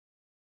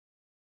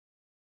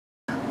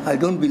I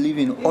don't believe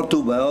in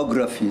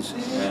autobiographies.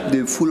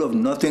 They're full of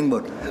nothing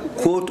but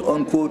quote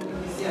unquote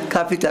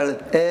capital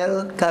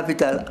L,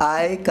 capital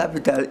I,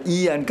 capital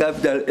E, and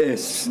capital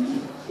S.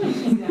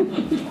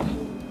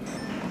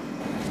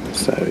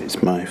 So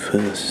it's my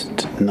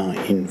first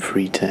night in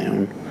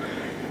Freetown.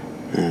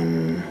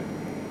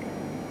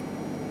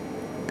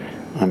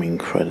 I'm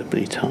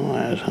incredibly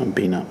tired. I've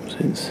been up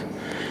since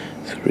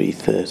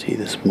 3:30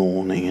 this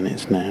morning and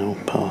it's now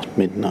past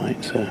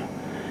midnight, so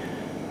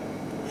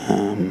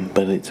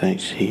but it's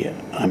actually,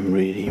 I'm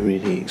really,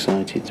 really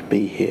excited to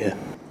be here.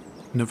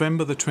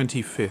 November the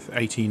 25th,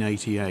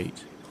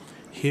 1888.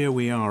 Here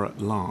we are at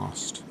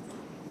last.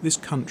 This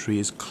country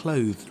is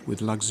clothed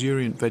with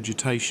luxuriant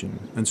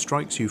vegetation and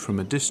strikes you from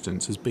a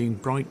distance as being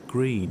bright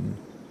green.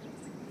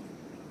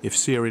 If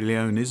Sierra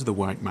Leone is the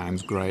white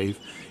man's grave,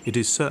 it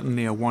is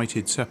certainly a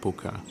whited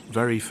sepulchre,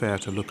 very fair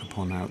to look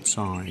upon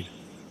outside.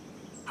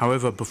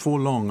 However, before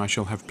long I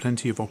shall have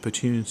plenty of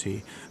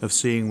opportunity of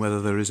seeing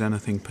whether there is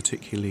anything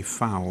particularly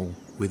foul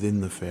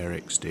within the fair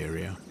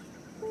exterior.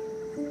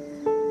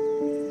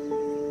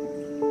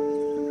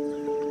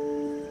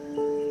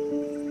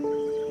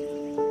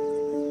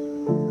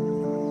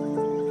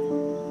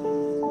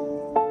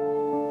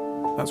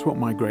 That's what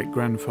my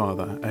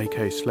great-grandfather,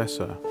 A.K.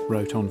 Slessor,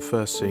 wrote on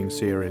first seeing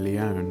Sierra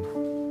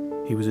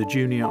Leone. He was a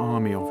junior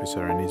army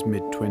officer in his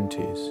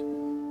mid-20s.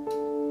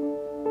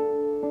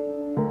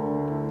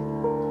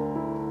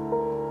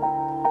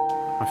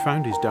 I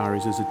found his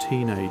diaries as a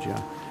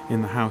teenager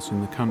in the house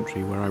in the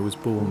country where I was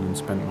born and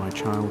spent my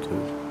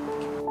childhood.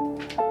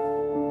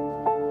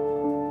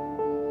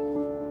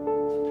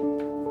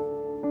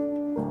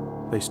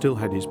 They still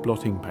had his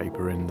blotting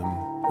paper in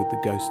them, with the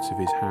ghosts of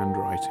his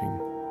handwriting.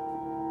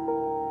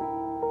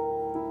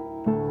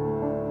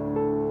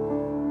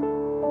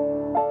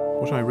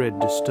 What I read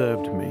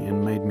disturbed me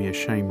and made me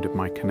ashamed of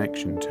my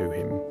connection to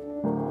him.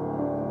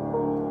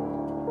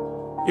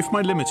 If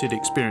my limited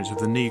experience of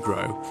the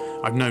Negro,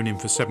 I've known him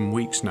for 7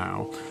 weeks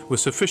now,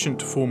 was sufficient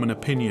to form an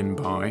opinion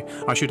by,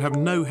 I should have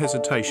no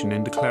hesitation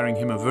in declaring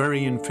him a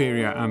very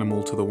inferior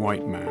animal to the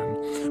white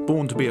man,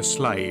 born to be a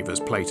slave,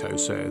 as Plato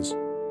says.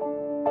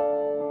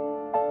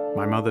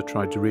 My mother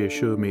tried to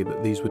reassure me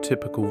that these were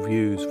typical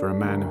views for a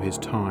man of his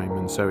time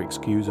and so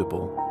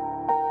excusable.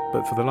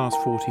 But for the last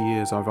 40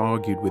 years I've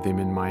argued with him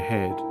in my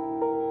head.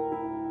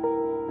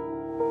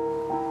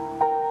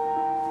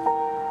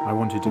 I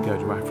wanted to go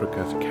to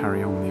Africa to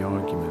carry on the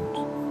argument.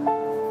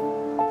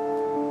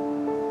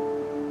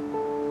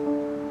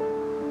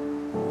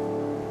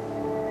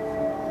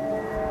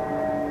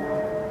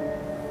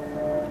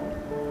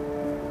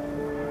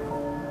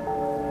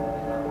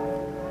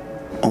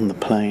 On the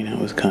plane I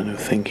was kind of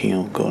thinking,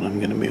 oh God, I'm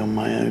going to be on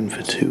my own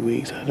for 2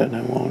 weeks. I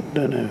don't want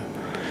to.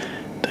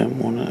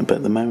 But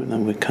at the moment that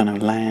we kind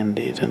of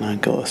landed and I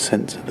got a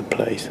sense of the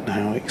place and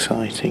how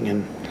exciting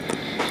and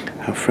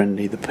how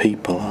friendly the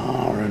people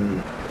are,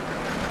 and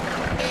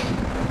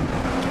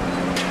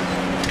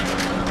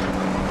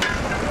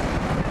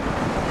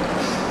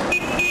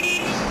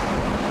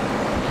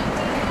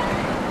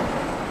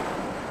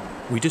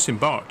we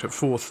disembarked at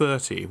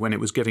 4:30 when it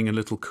was getting a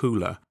little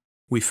cooler.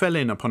 We fell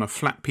in upon a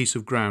flat piece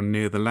of ground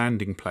near the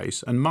landing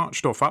place and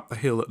marched off up the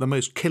hill at the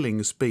most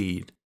killing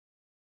speed.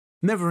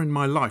 Never in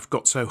my life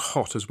got so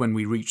hot as when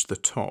we reached the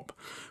top,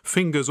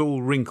 fingers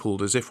all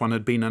wrinkled as if one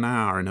had been an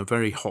hour in a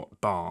very hot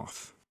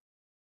bath.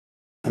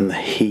 And the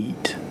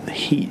heat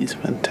is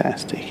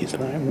fantastic. It's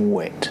like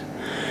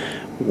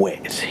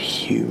wet,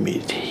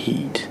 humid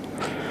heat.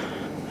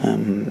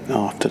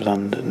 After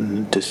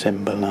London,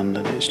 December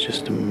London, it's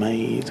just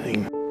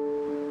amazing.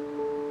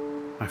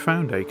 I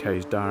found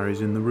AK's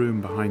diaries in the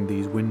room behind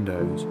these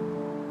windows.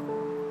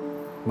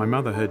 My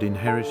mother had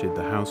inherited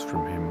the house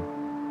from him.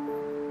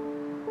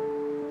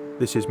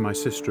 This is my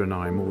sister and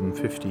I more than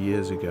 50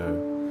 years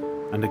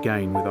ago, and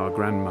again with our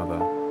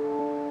grandmother,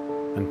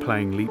 and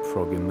playing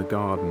leapfrog in the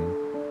garden.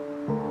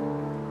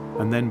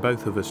 And then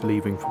both of us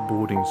leaving for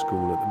boarding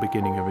school at the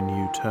beginning of a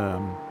new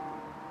term.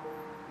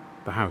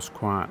 The house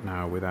quiet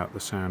now without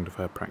the sound of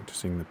her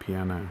practicing the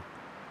piano.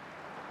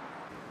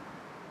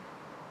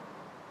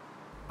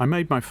 I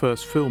made my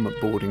first film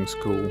at boarding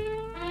school.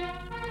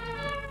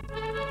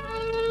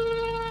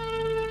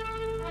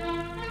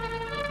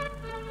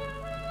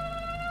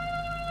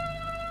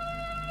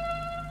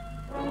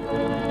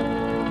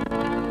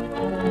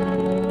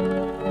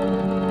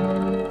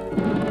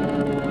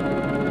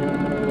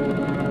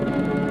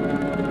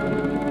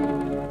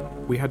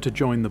 We had to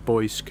join the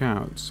Boy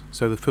Scouts,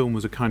 so the film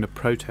was a kind of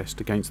protest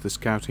against the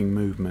scouting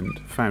movement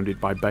founded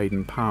by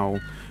Baden-Powell,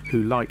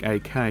 who, like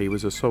AK,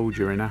 was a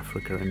soldier in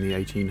Africa in the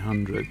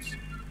 1800s.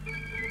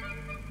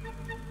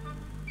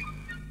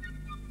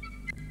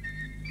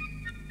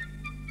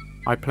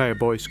 I play a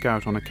Boy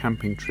Scout on a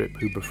camping trip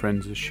who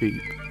befriends a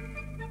sheep.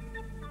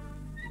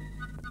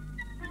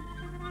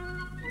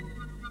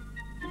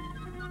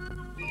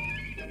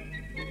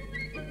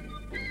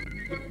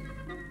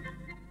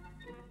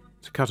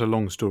 To cut a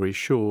long story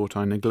short,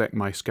 I neglect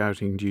my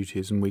scouting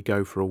duties and we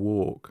go for a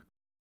walk.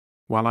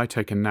 While I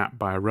take a nap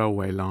by a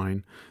railway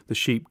line, the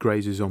sheep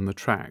grazes on the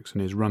tracks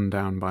and is run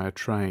down by a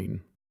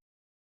train.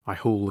 I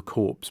haul the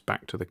corpse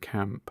back to the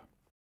camp.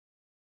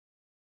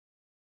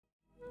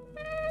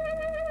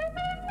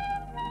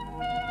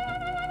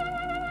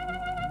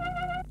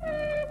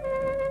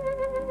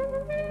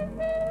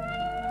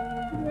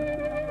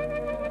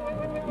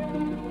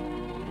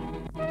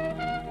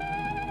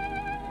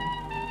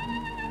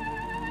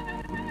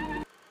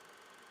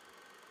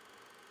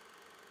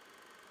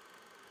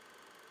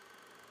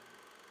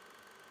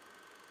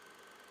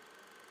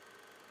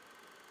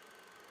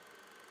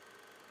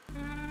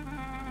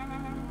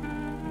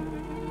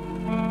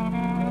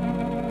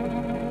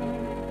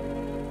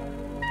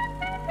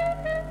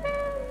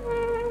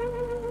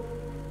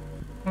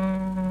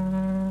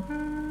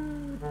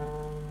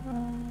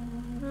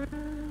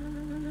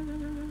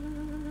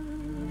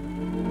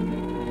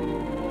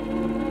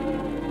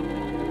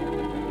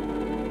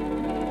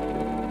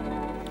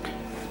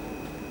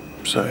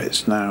 So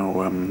it's now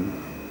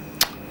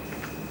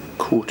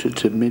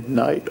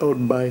 1:45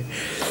 on my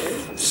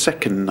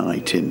second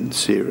night in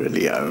Sierra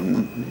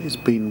Leone. It's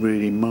been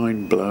really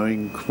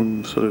mind-blowing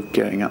from sort of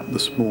getting up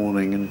this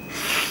morning and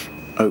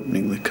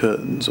opening the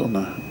curtains on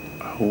a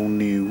whole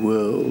new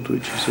world,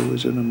 which is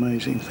always an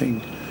amazing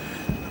thing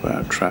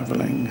about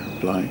travelling,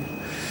 like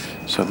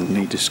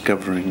suddenly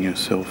discovering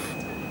yourself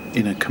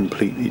in a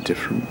completely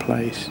different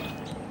place.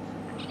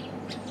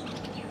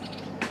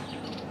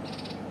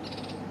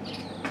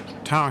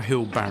 Tower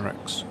Hill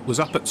Barracks. Was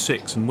up at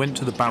 6 and went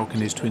to the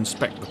balconies to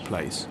inspect the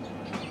place.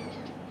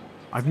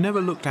 I've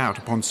never looked out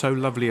upon so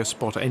lovely a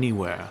spot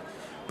anywhere.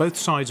 Both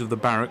sides of the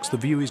barracks the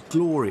view is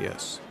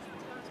glorious.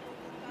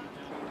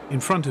 In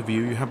front of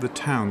you have the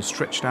town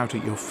stretched out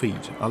at your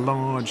feet, a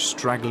large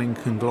straggling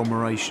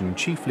conglomeration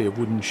chiefly of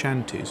wooden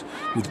shanties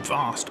with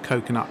vast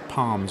coconut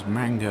palms,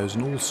 mangoes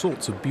and all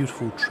sorts of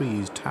beautiful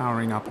trees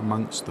towering up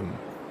amongst them.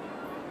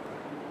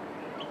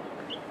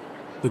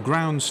 The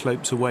ground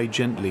slopes away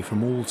gently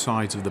from all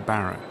sides of the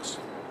barracks.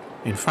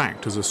 In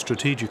fact, as a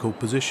strategical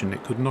position,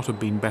 it could not have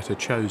been better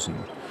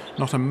chosen.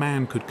 Not a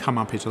man could come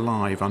up it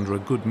alive under a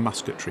good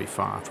musketry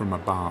fire from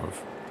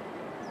above.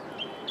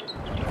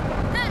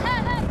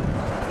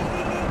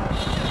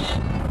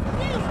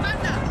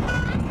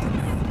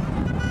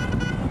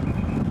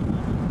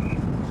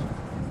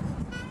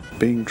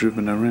 Being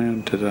driven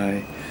around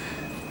today,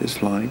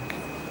 it's like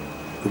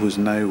there was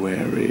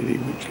nowhere really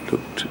which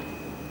looked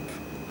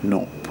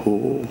not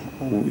poor,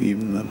 or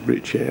even the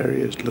rich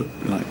areas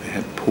looked like they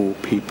had poor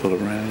people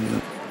around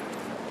them.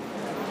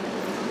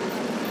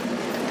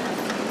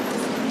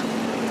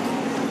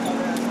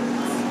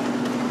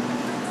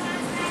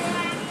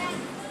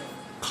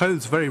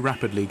 Clothes very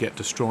rapidly get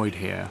destroyed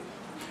here.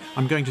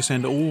 I'm going to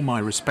send all my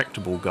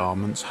respectable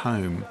garments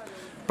home.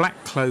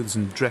 Black clothes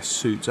and dress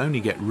suits only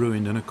get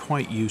ruined and are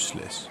quite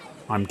useless.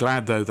 I'm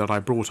glad though that I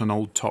brought an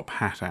old top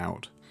hat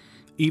out.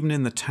 Even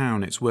in the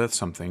town it's worth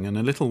something, and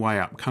a little way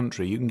up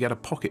country you can get a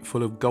pocket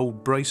full of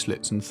gold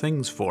bracelets and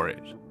things for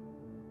it.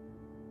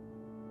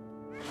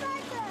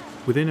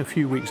 Within a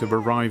few weeks of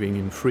arriving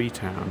in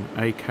Freetown,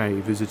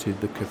 AK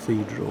visited the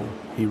cathedral.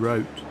 He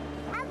wrote,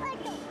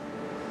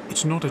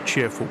 "It's not a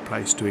cheerful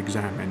place to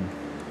examine.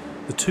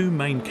 The two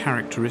main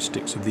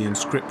characteristics of the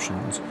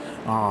inscriptions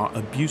are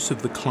abuse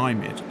of the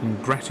climate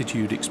and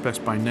gratitude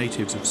expressed by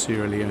natives of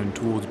Sierra Leone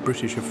towards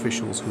British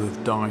officials who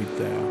have died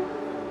there.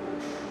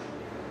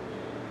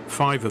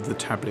 5 of the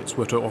tablets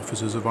were to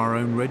officers of our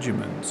own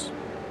regiments.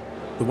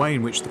 The way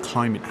in which the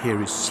climate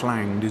here is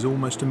slanged is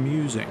almost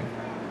amusing.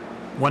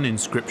 One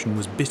inscription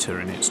was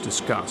bitter in its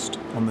disgust,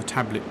 on the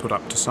tablet put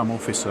up to some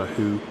officer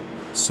who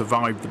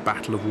survived the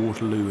Battle of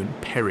Waterloo and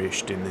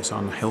perished in this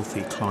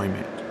unhealthy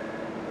climate."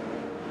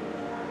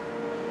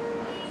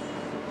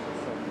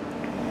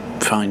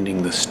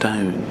 Finding the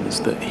stones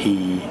that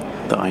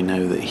I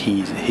know that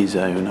his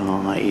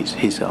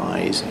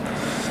eyes,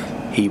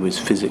 he was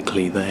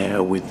physically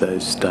there with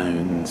those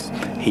stones.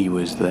 He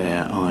was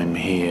there, I'm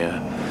here.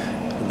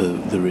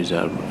 There is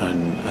a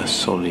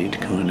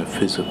solid kind of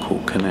physical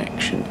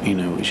connection, you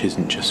know, which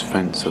isn't just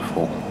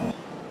fanciful.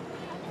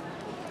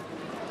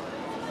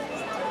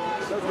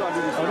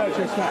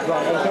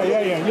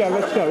 Okay, yeah,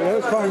 let's go.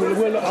 That's fine. I'm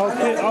going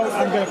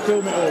to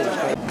film it all.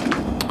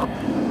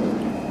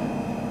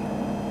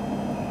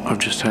 I've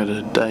just had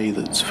a day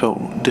that's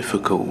felt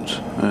difficult.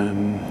 Just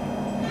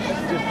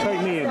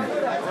take me in.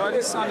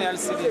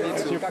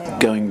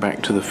 Going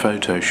back to the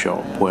photo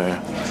shop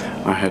where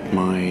I had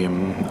my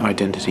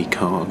identity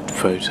card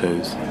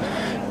photos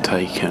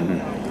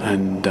taken,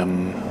 and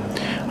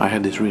I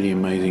had this really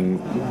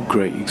amazing,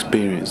 great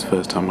experience the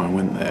first time I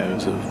went there. It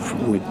was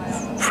with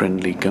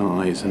friendly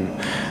guys, and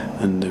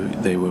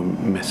they were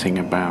messing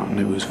about, and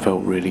it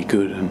felt really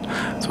good. And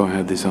so I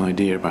had this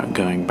idea about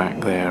going back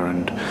there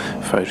and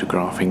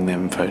photographing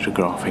them,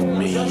 photographing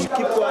me.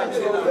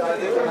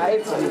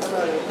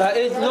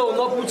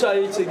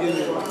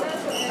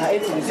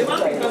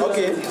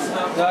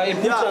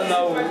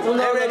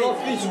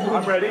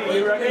 I'm ready.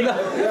 You ready?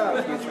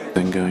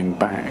 Then going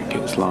back,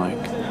 it's like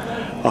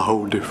a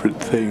whole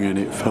different thing, and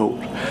it felt,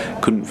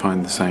 couldn't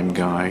find the same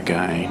guy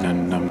again,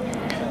 and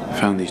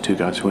found these two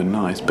guys who were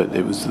nice, but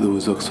there was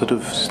a sort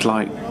of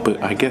slight,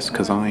 but I guess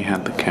because I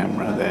had the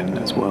camera then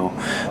as well,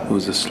 there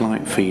was a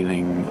slight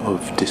feeling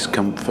of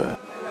discomfort.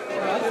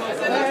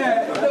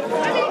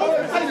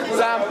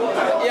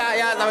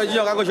 We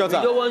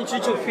don't want you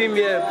to film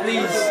here,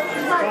 please.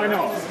 Why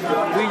not?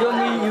 We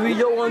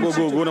don't want you to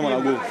film.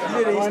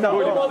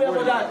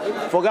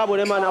 Forget about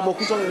them, man.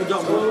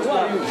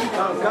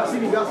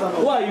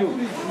 Who are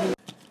you?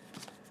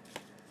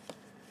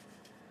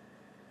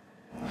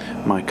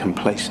 My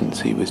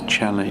complacency was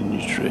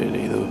challenged,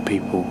 really. There were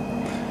people,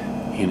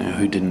 you know,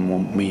 who didn't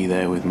want me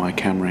there with my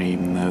camera,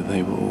 even though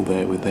they were all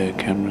there with their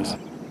cameras.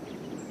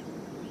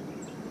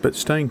 But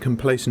staying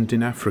complacent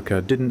in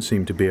Africa didn't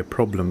seem to be a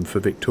problem for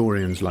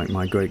Victorians like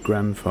my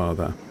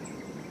great-grandfather.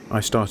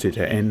 I started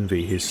to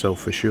envy his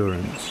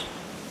self-assurance.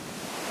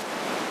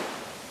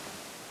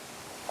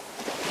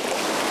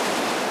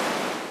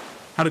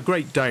 Had a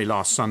great day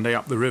last Sunday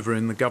up the river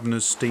in the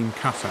Governor's steam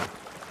cutter.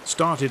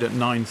 Started at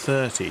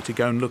 9:30 to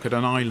go and look at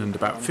an island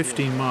about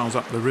 15 miles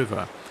up the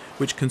river,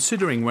 which,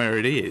 considering where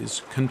it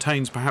is,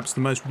 contains perhaps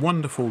the most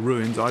wonderful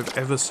ruins I've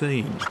ever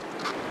seen.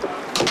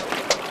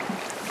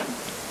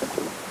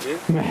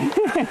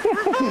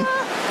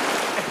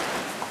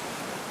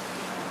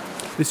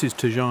 This is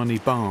Tajani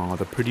Bar,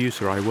 the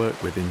producer I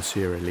work with in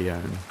Sierra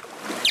Leone.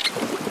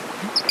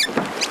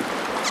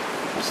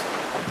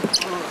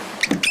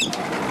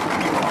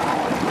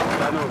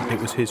 It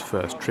was his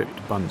first trip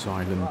to Bunce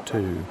Island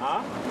too.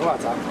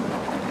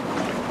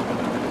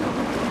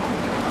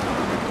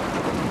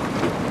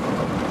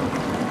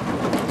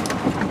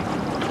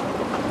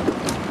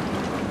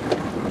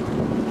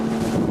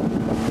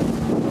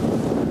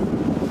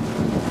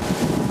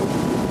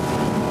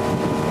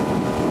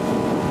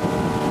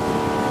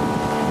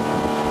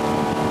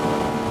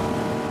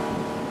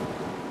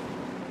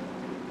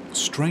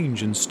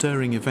 Strange and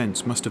stirring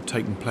events must have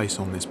taken place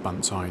on this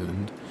Bunce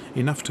Island,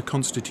 enough to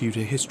constitute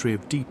a history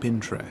of deep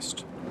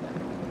interest.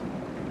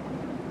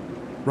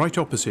 Right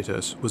opposite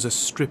us was a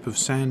strip of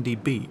sandy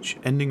beach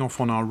ending off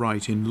on our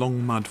right in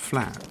long mud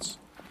flats,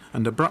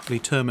 and abruptly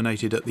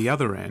terminated at the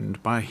other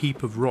end by a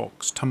heap of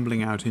rocks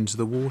tumbling out into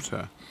the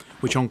water,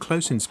 which on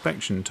close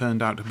inspection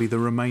turned out to be the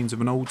remains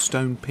of an old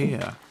stone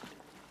pier.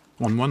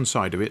 On one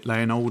side of it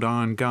lay an old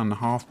iron gun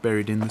half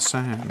buried in the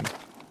sand.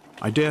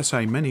 I dare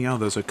say many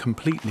others are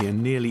completely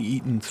and nearly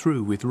eaten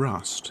through with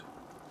rust.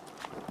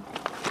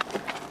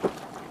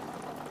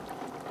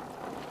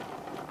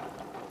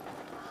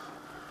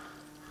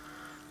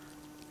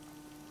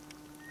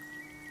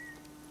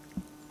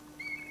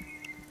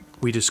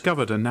 We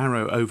discovered a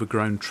narrow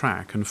overgrown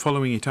track, and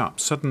following it up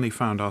suddenly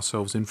found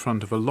ourselves in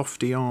front of a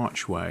lofty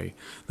archway,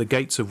 the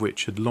gates of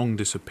which had long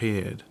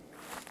disappeared.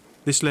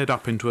 This led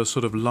up into a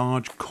sort of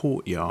large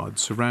courtyard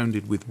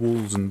surrounded with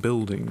walls and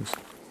buildings,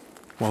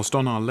 whilst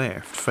on our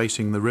left,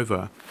 facing the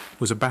river,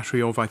 was a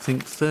battery of, I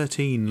think,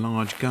 13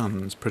 large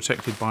guns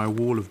protected by a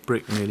wall of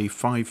brick nearly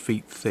 5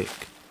 feet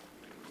thick.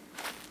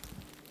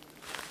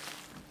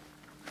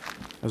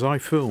 As I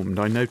filmed,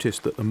 I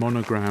noticed that the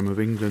monogram of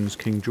England's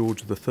King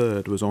George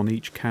III was on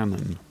each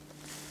cannon.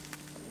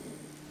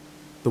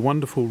 The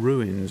wonderful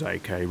ruins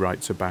AK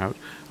writes about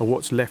are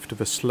what's left of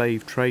a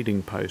slave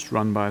trading post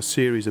run by a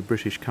series of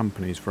British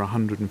companies for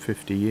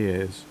 150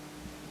 years.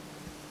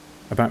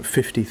 About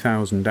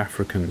 50,000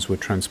 Africans were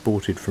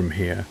transported from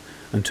here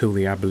until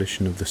the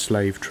abolition of the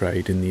slave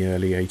trade in the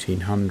early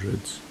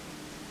 1800s.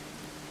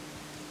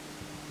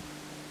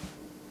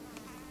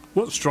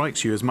 What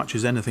strikes you as much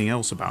as anything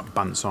else about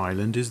Bunce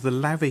Island is the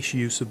lavish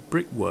use of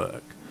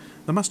brickwork.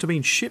 There must have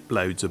been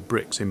shiploads of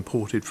bricks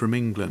imported from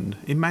England.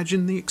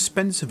 Imagine the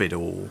expense of it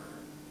all.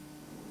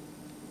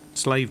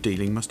 Slave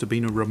dealing must have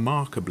been a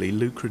remarkably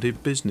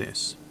lucrative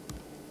business.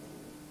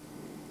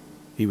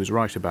 He was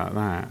right about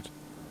that.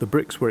 The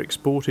bricks were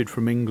exported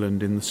from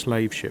England in the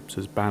slave ships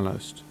as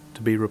ballast,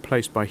 to be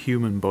replaced by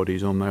human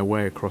bodies on their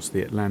way across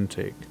the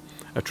Atlantic,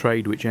 a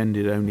trade which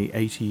ended only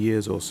 80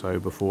 years or so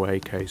before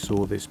AK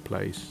saw this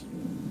place.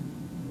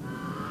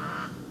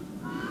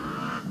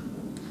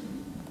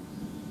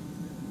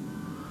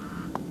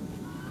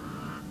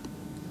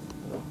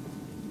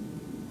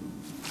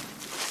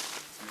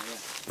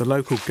 The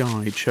local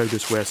guide showed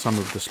us where some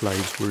of the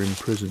slaves were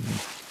imprisoned.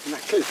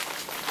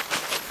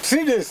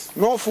 3 days,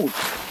 no food.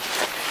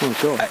 Oh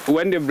God.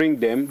 When they bring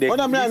them, they to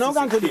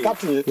the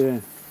captain.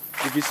 Yeah.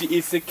 If you see,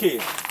 it's a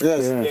cave.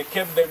 Yes. Yeah. They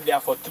kept them there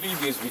for 3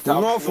 days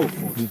without No food.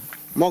 food.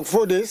 Monk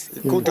 4 days,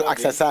 go to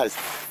exercise.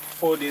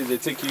 4 days they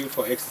take you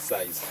for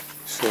exercise.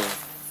 So,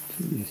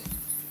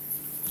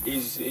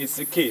 It's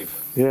a cave.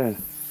 Yeah.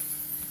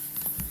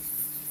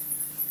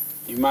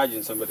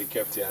 Imagine somebody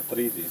kept here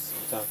 3 days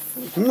without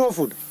food. no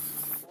food.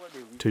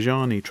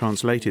 Tajani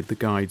translated the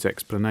guide's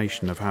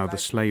explanation of how the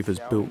slavers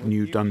built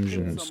new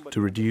dungeons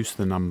to reduce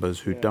the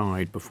numbers who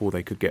died before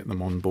they could get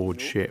them on board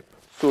ship.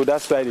 So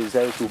that's why they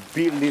decided to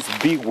build this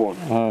big one.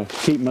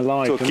 Keep them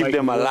alive. To keep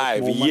them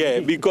alive, yeah.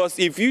 Because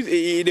if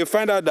they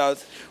find out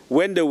that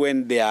when they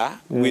went there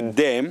with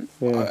them,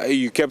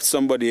 you kept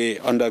somebody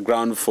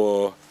underground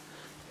for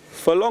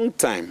a long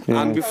time,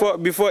 and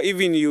before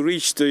even you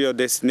reach to your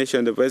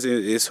destination, the person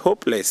is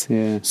hopeless.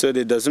 So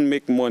they doesn't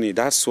make money.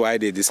 That's why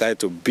they decided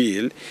to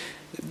build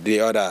the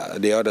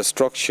other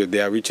structure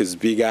there, which is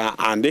bigger,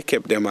 and they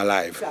kept them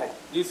alive.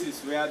 This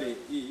is where they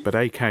eat. But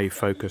AK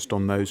focused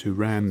on those who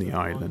ran the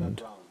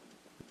island.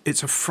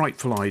 It's a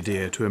frightful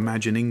idea to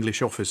imagine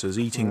English officers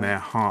eating their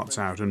hearts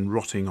out and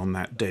rotting on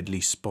that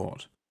deadly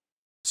spot.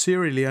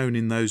 Sierra Leone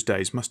in those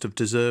days must have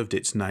deserved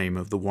its name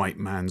of the white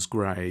man's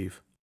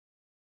grave.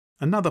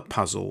 Another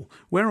puzzle,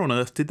 where on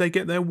earth did they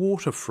get their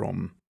water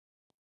from?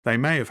 They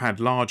may have had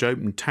large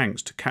open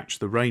tanks to catch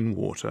the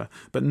rainwater,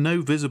 but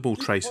no visible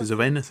traces of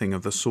anything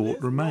of the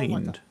sort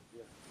remained.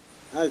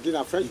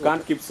 You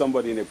can't keep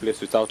somebody in a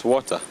place without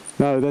water.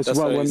 No, that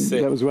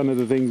was one of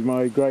the things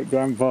my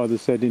great-grandfather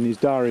said in his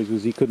diaries,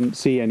 was he couldn't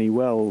see any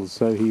wells,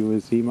 so he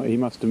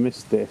must have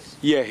missed this.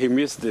 Yeah, he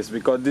missed this,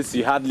 because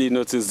you hardly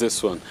notice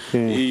this one.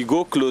 You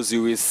go close,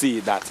 you will see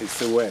that it's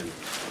a well.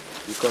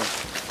 Because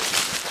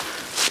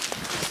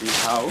see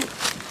how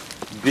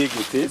big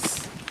it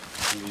is.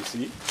 You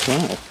see?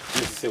 Wow.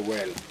 This is a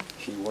well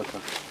in water.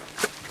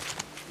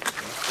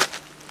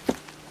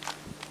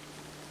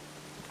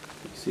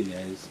 See,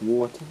 there's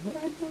water.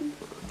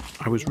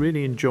 I was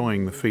really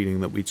enjoying the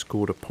feeling that we'd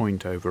scored a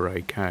point over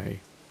AK. Yeah,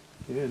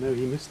 no,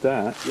 he missed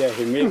that. Yeah,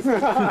 he missed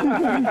it.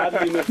 How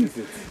did you notice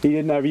it? He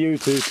didn't have you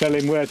to tell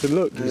him where to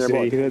look, you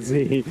see. That's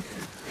he.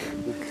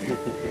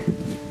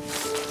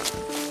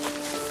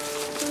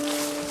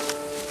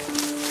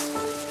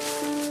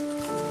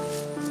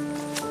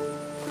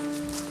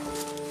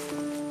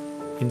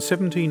 In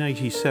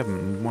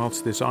 1787,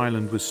 whilst this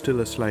island was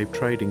still a slave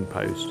trading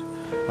post,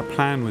 a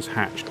plan was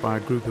hatched by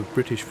a group of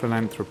British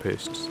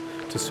philanthropists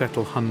to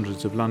settle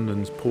hundreds of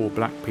London's poor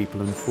black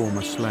people and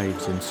former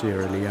slaves in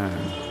Sierra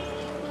Leone.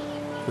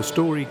 The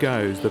story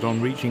goes that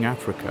on reaching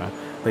Africa,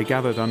 they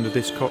gathered under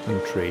this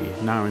cotton tree,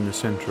 now in the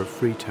centre of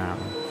Freetown.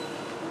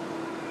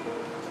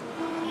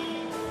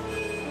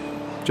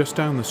 Just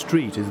down the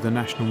street is the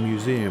National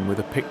Museum with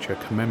a picture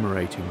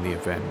commemorating the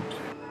event.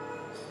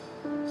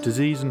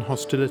 Disease and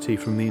hostility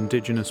from the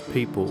indigenous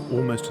people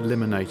almost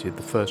eliminated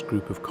the first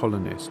group of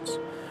colonists,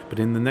 but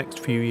in the next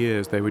few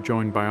years they were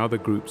joined by other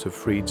groups of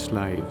freed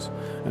slaves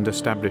and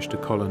established a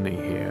colony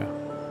here.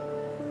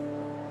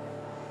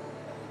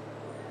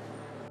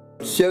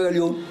 Sierra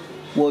Leone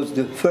was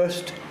the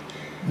first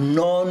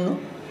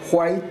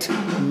non-white,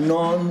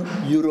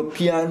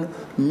 non-European,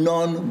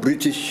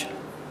 non-British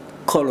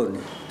colony,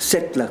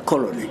 settler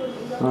colony.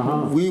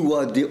 We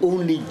were the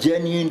only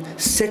genuine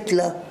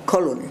settler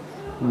colony.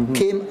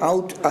 Came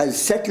out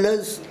as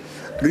settlers,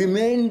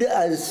 remained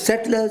as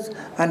settlers,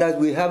 and as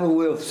we have a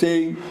way of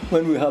saying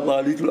when we have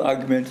our little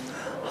arguments,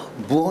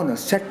 born a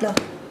settler,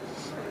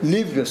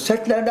 lived a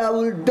settler, and I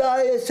will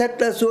die a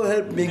settler, so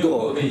help me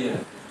God.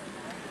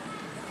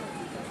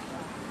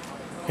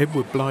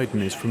 Edward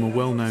Blyden is from a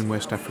well-known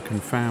West African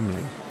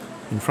family.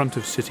 In front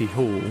of City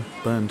Hall,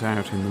 burnt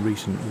out in the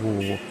recent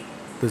war,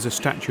 there's a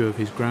statue of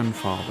his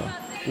grandfather,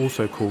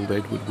 also called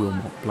Edward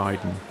Wilmot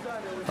Blyden,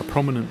 a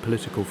prominent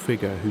political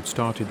figure who'd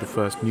started the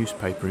first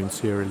newspaper in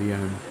Sierra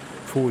Leone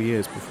 4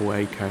 years before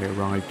AK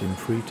arrived in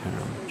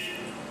Freetown.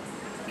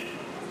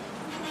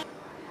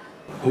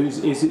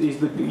 Is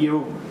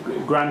your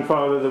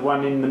grandfather the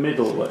one in the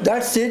middle?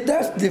 That's it,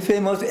 that's the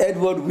famous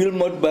Edward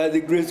Wilmot, by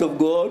the grace of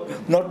God,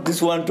 not this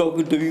one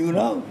talking to you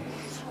now.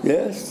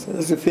 Yes,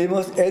 that's the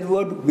famous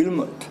Edward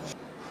Wilmot.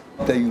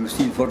 There you'll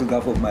see a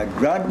photograph of my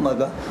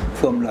grandmother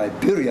from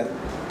Liberia,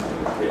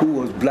 who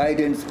was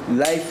Blyden's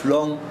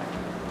lifelong,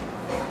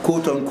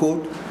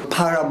 quote-unquote,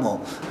 paramour.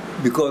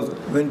 Because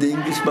when the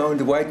Englishman,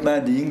 the white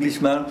man, the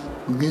Englishman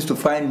begins to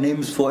find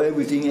names for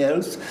everything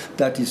else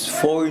that is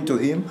foreign to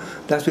him,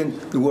 that's when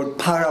the word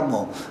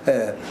paramour.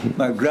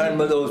 My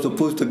grandmother was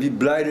supposed to be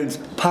Blyden's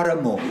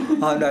paramour,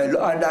 and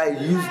I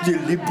used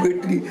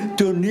deliberately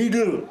to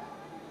needle.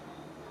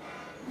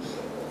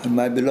 And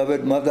my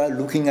beloved mother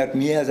looking at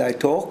me as I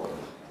talk.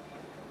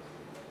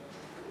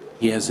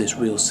 He has this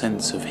real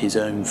sense of his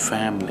own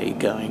family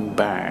going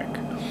back.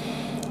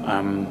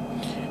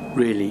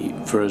 Really,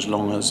 for as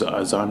long as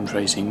I'm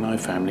tracing my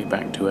family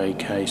back to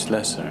AK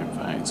Slessor, in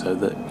fact, so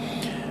that,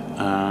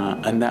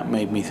 and that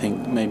made me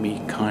think, made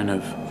me kind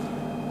of,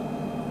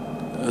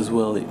 as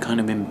well, it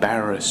kind of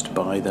embarrassed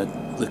by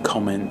the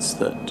comments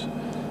that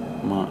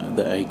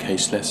AK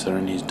Slessor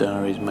in his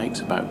diaries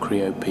makes about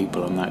Creole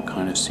people and that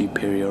kind of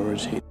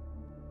superiority.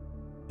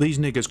 These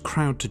niggers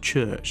crowd to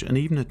church and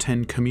even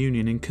attend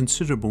communion in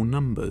considerable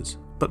numbers,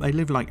 but they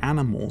live like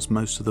animals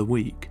most of the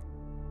week.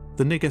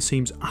 The nigger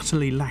seems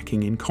utterly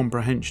lacking in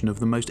comprehension of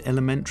the most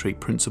elementary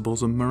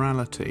principles of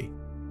morality.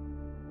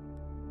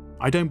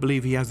 I don't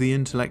believe he has the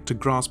intellect to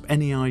grasp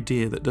any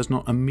idea that does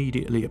not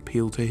immediately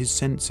appeal to his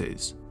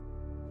senses.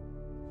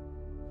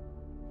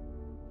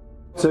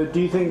 So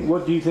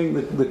what do you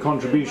think the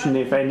contribution,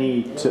 if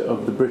any,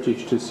 of the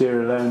British to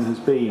Sierra Leone has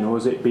been, or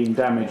has it been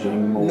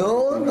damaging more?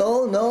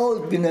 No,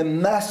 it's been a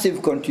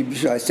massive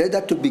contribution. I said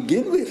that to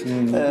begin with.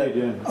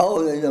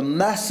 A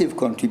massive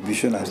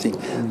contribution, I think.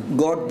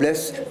 God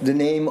bless the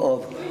name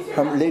of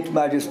Her late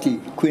Majesty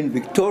Queen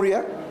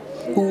Victoria,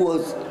 who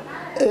was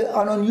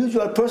an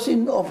unusual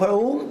person of her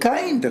own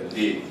kind.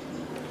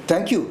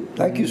 Thank you,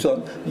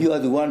 son. You are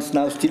the ones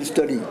now still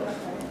studying.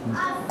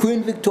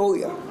 Queen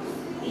Victoria,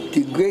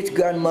 the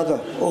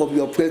great-grandmother of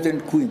your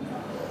present queen.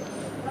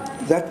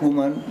 That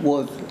woman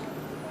was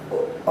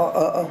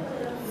a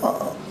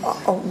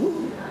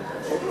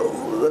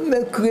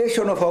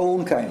creation of her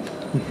own kind.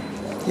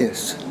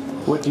 Yes.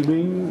 What do you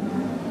mean?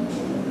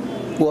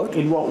 What?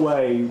 In what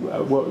way?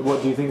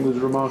 What do you think was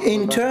remarkable?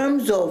 In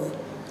terms of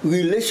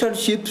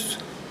relationships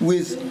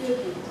with,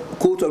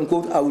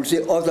 quote-unquote, I would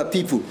say other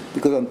people,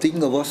 because I'm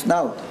thinking of us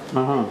now.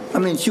 I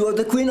mean, she was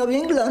the Queen of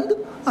England,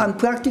 and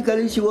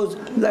practically she was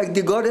like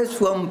the goddess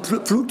from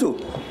Pluto.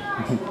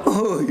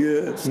 Oh,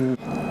 yes.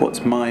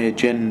 What's my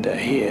agenda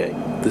here?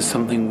 There's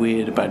something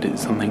weird about it,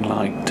 something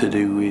like to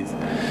do with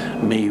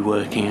me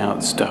working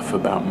out stuff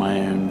about my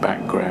own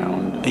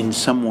background. In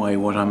some way,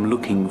 what I'm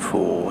looking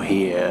for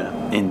here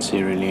in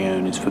Sierra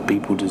Leone is for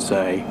people to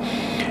say,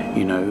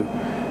 you know,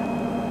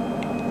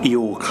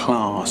 your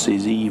class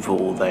is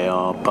evil, they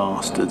are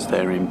bastards,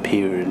 they're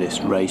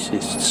imperialist,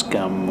 racist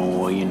scum,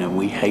 or, you know,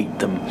 we hate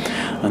them,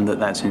 and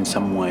that's in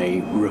some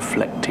way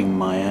reflecting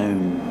my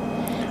own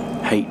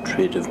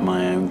hatred of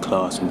my own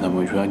class in some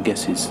way, which I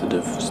guess is sort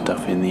of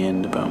stuff in the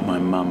end about my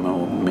mum,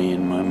 or me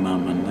and my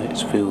mum, and it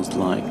feels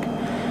like,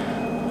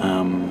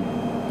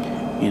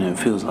 you know, it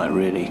feels like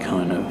really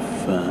kind of,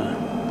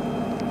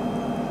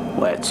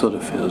 well, it sort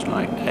of feels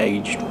like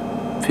aged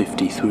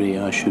 53,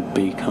 I should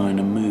be kind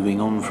of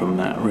moving on from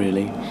that,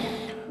 really.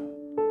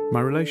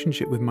 My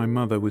relationship with my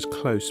mother was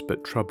close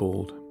but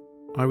troubled.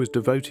 I was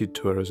devoted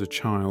to her as a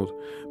child,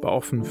 but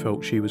often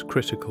felt she was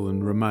critical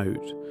and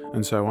remote,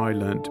 and so I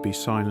learnt to be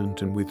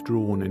silent and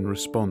withdrawn in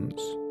response.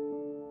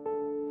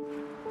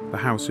 The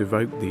house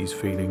evoked these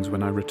feelings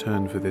when I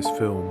returned for this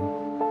film.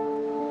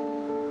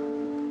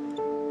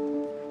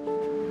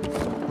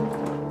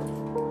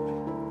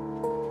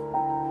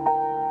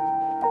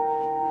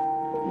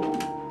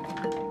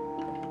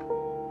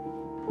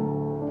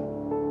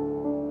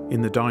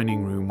 In the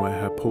dining room where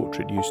her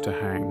portrait used to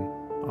hang,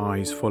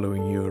 eyes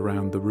following you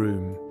around the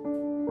room.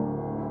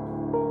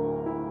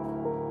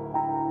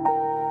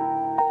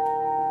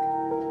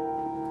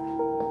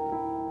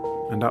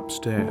 And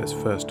upstairs,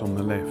 first on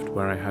the left,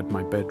 where I had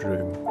my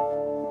bedroom.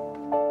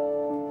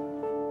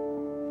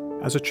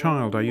 As a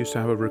child, I used to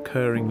have a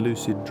recurring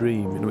lucid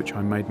dream in which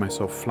I made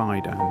myself fly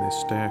down this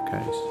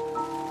staircase.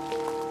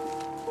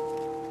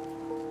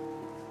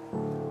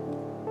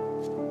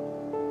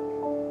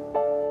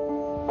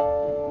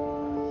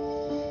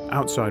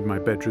 Outside my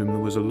bedroom there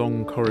was a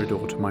long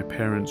corridor to my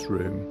parents'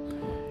 room.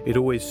 It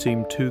always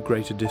seemed too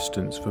great a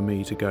distance for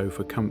me to go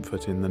for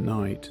comfort in the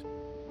night,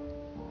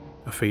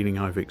 a feeling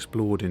I've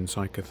explored in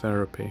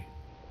psychotherapy.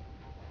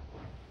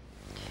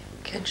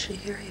 Can she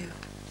hear you?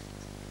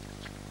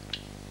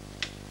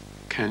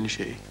 Can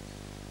she?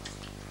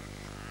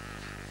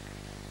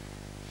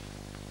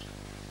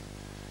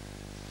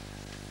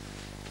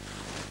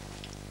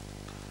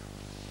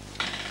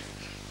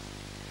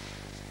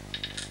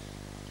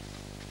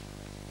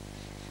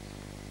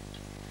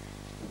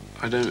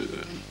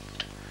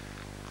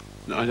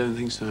 I don't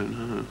think so,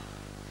 no.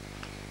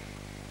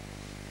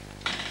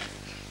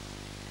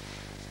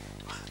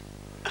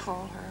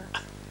 Call her.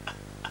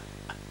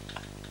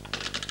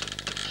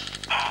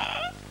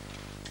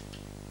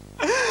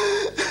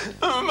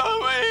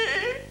 Mommy!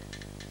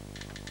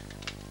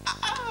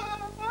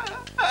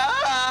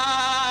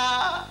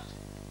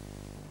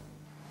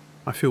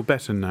 I feel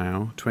better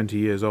now, 20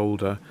 years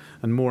older,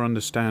 and more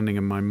understanding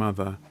of my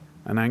mother,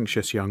 an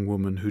anxious young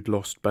woman who'd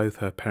lost both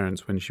her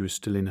parents when she was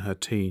still in her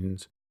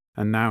teens,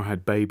 and now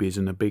had babies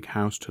and a big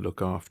house to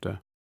look after.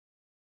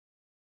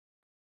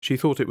 She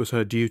thought it was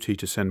her duty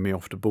to send me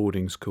off to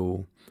boarding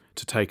school,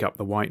 to take up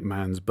the white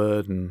man's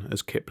burden,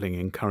 as Kipling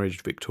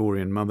encouraged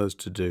Victorian mothers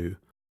to do,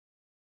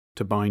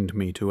 to bind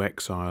me to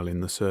exile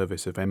in the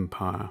service of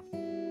empire.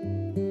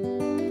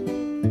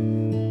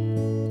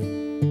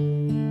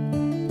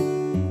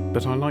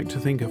 But I like to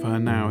think of her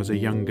now as a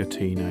younger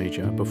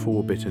teenager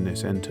before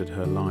bitterness entered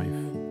her life.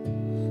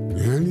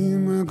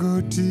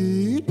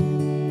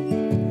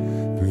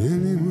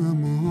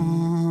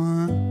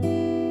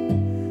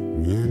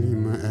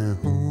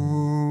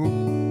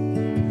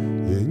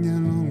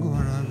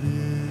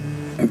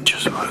 I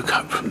just woke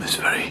up from this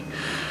very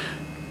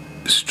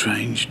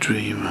strange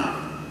dream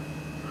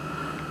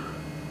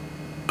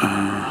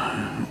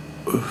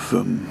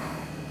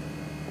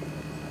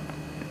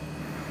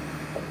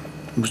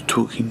I was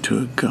talking to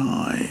a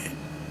guy,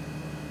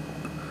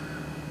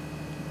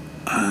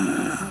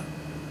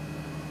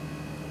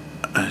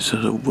 a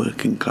sort of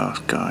working class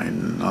guy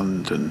in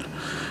London,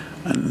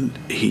 and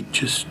he'd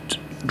just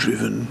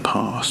driven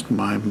past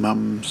my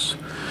mum's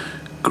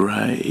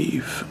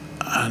grave,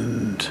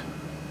 and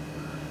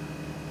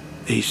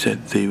he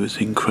said there was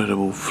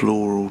incredible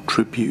floral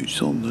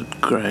tributes on the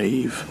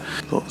grave,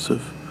 lots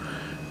of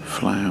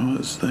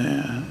flowers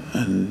there,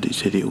 and he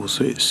said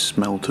it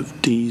smelt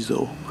of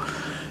diesel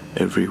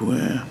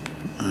everywhere,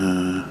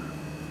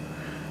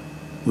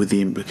 with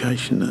the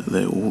implication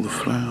that all the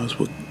flowers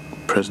were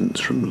presents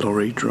from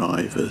lorry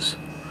drivers.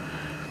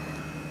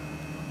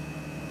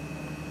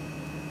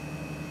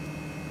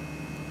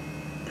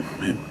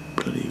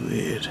 Bloody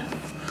weird.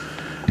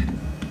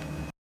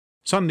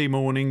 Sunday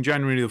morning,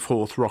 January the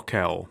 4th,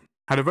 Rockell.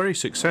 Had a very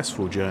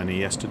successful journey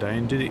yesterday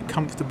and did it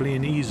comfortably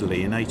and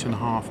easily in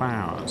 8.5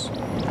 hours.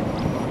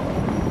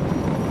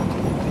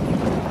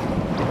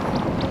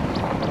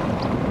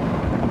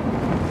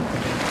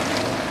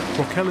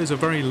 Rockell is a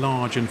very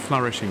large and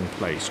flourishing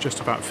place, just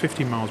about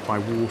 50 miles by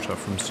water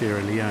from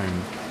Sierra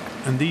Leone,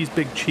 and these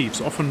big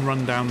chiefs often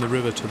run down the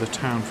river to the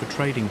town for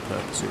trading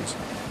purposes,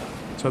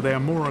 so they are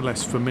more or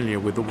less familiar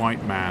with the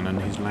white man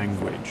and his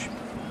language.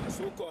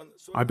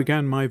 I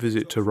began my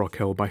visit to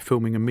Rockell by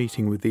filming a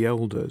meeting with the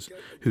elders,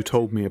 who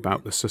told me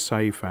about the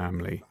Sassay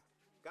family.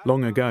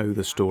 Long ago,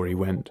 the story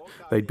went,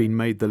 they'd been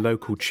made the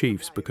local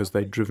chiefs because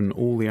they'd driven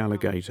all the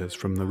alligators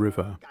from the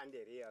river.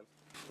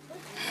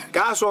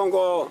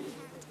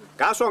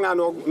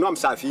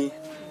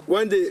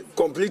 When they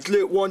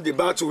completely won the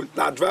battle,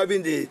 that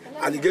driving the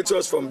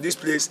alligators from this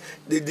place,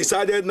 they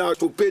decided now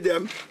to pay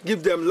them,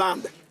 give them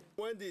land.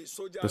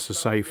 The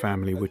Sassay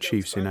family were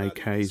chiefs in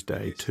AK's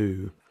day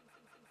too.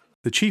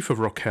 The chief of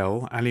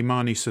Rockell,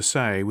 Alimani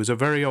Sassay, was a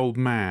very old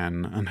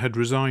man and had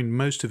resigned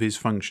most of his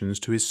functions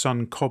to his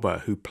son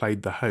Cobber, who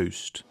played the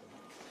host.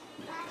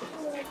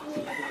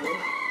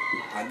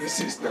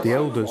 The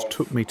elders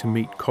took me to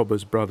meet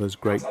Cobber's brother's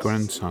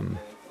great-grandson.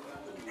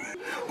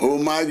 Oh,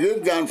 my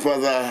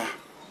great-grandfather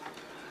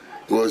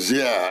was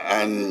here,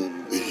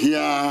 and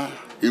here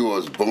he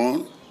was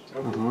born.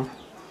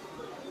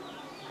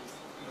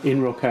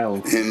 In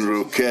Rockell? In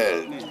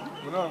Rockell.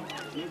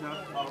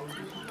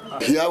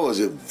 Here was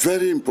a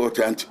very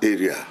important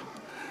area.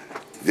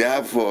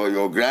 Therefore,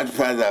 your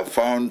grandfather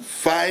found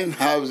fine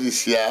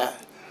houses here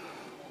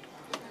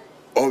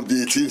of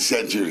the 18th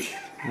century.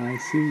 I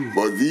see.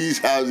 But these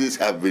houses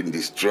have been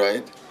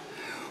destroyed.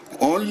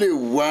 Only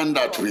one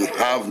that we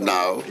have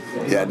now,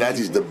 that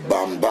is the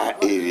Bamba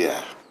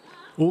area.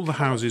 All the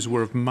houses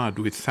were of mud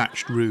with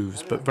thatched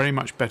roofs, but very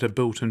much better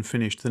built and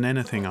finished than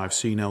anything I've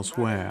seen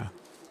elsewhere.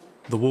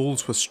 The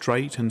walls were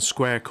straight and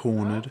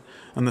square-cornered,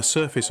 and the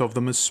surface of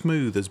them as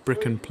smooth as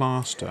brick and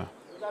plaster,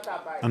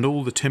 and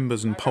all the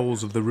timbers and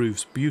poles of the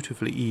roofs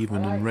beautifully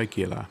even and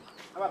regular.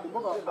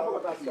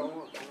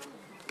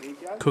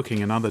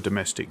 Cooking and other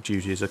domestic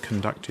duties are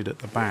conducted at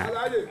the back.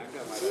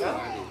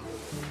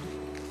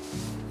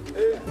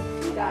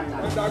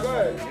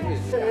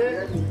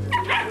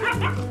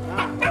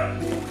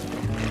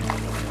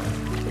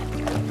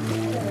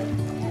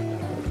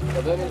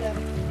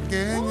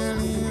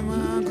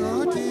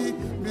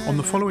 On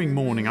the following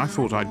morning, I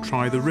thought I'd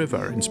try the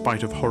river in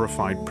spite of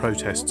horrified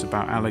protests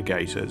about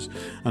alligators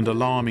and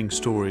alarming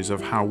stories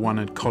of how one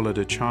had collared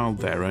a child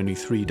there only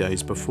 3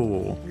 days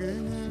before.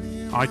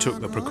 I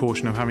took the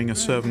precaution of having a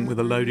servant with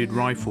a loaded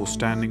rifle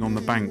standing on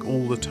the bank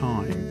all the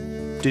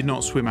time, did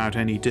not swim out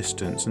any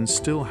distance, and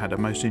still had a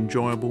most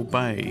enjoyable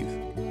bathe.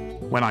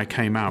 When I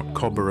came out,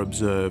 Cobber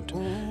observed,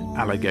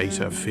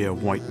 "Alligator fear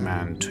white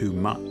man too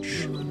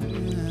much."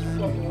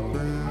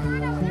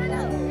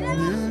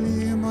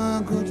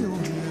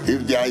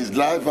 If there is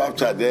life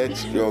after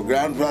death, your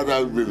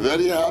grandfather will be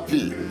very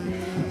happy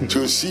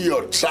to see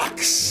your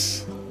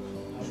tracks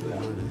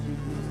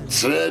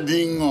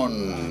treading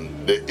on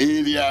the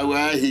area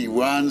where he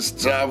once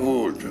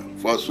traveled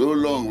for so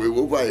long,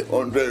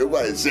 over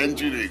a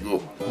century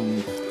ago.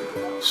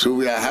 So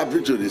we are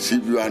happy to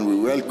receive you and we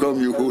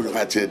welcome you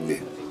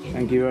wholeheartedly.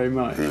 Thank you very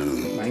much.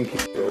 Thank you.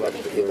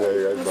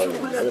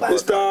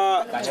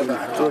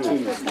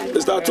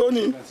 Mr.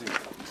 Tony,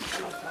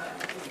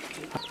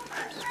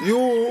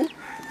 you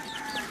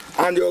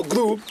and your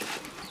group,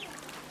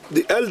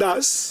 the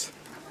elders,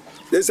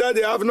 they said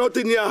they have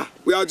nothing here.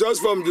 We are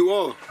just from the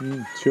war.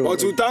 Sure.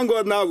 But we thank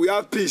God now we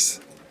have peace.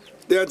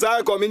 The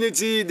entire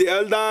community, the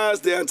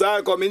elders, the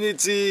entire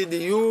community, the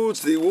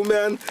youth, the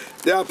women,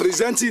 they are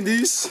presenting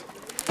this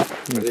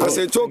as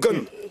a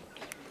token.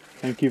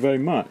 Thank you very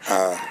much.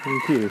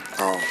 Thank you.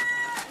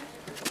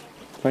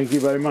 Thank you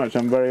very much.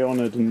 I'm very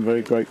honoured and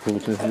very grateful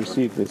to have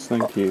received this.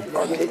 Thank you.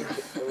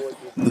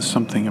 There's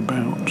something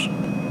about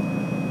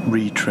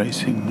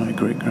retracing my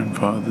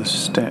great-grandfather's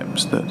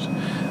steps that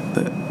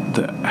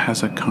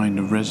has a kind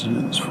of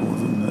resonance for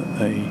them, that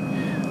they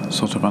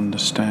sort of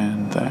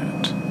understand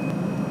that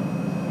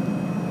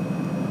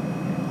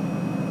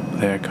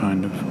their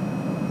kind of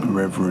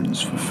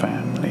reverence for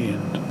family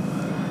and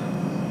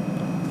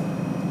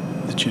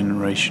the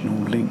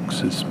generational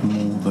links is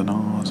more than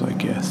ours, I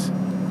guess.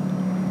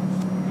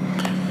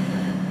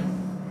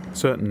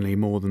 Certainly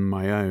more than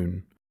my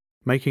own.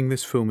 Making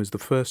this film is the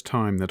first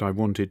time that I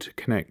wanted to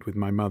connect with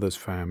my mother's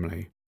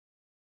family.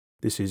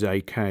 This is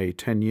AK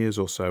 10 years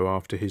or so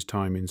after his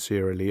time in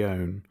Sierra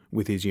Leone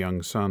with his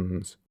young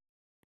sons.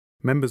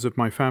 Members of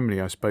my family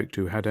I spoke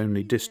to had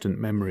only distant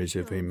memories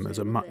of him as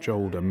a much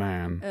older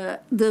man.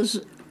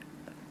 There's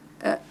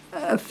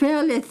a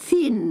fairly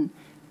thin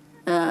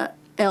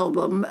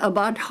album,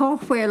 about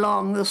halfway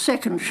along the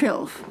second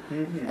shelf.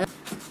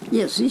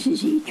 Yes, this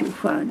is it, you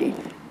found it.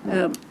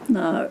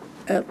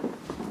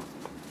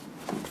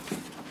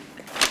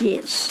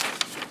 Yes,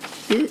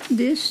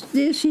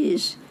 this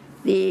is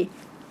the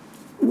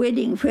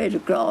wedding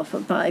photograph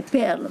of my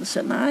parents,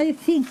 and I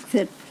think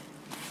that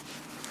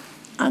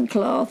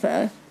Uncle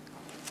Arthur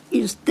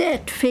is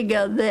that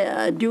figure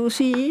there. Do you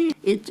see?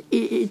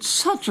 It's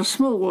such a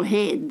small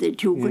head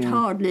that you could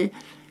hardly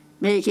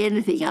make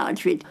anything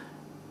out of it.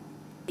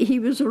 He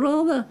was a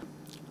rather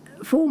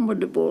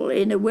formidable,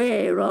 in a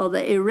way, rather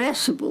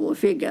irascible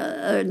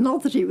figure.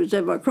 Not that he was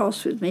ever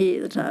cross with me,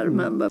 that I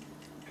remember.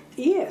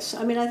 Yes,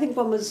 I mean, I think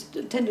one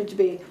tended to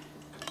be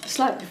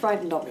slightly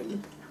frightened of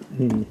him,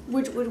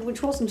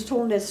 which wasn't at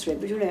all necessary,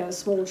 but you know, as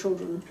small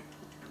children,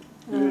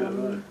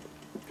 you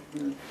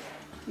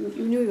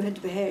knew you had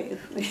to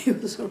behave when he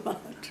was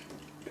around.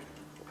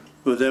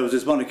 But there was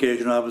this one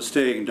occasion I was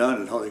staying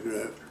down at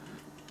Hollygrove,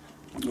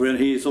 when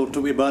he sort of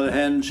took me by the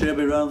hand and showed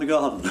me around the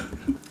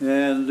garden.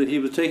 And he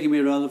was taking me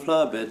around the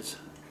flower beds.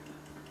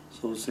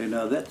 So I was saying,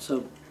 now that's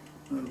a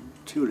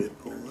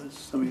tulip, or that's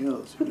something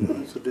else, you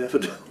know, it's a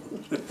daffodil.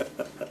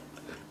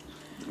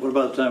 What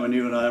about the time when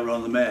you and I were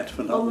on the mat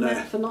for not knowing? On the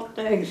mat for not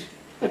knowing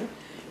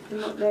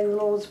the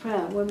Lord's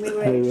Prayer. When we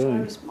were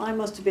 8, I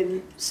must have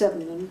been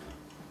 7 and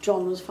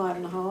John was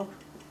 5½.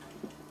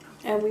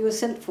 And we were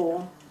sent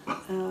for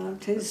to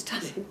his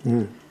study.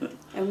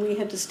 And we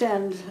had to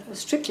stand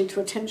strictly to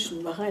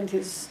attention behind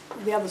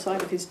the other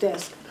side of his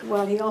desk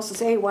while he asked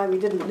us, A, why we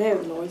didn't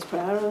know the Lord's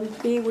Prayer,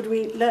 and B, would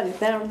we learn it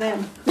there and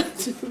then.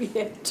 So we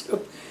had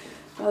to,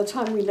 by the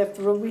time we left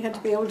the room, we had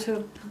to be able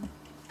to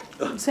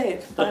say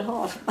it by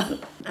heart.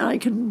 I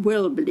can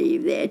well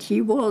believe that.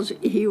 He was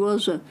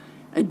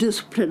a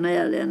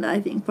disciplinarian. I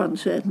think one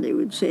certainly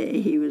would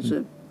say he was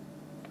a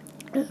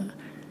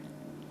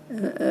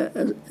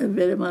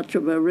very much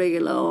of a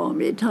regular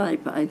army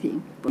type, I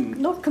think. But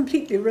not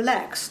completely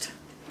relaxed,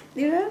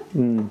 you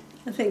know?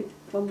 I think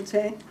one would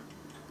say.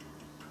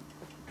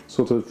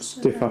 Sort of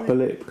stiff upper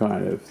lip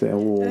kind of thing,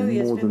 or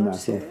yes, more than that.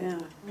 So, yeah.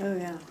 Oh,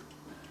 yeah.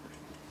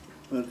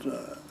 But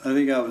I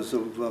think I was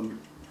sort of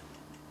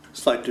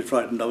slightly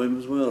frightened of him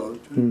as well, I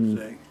would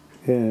say.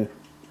 Yeah.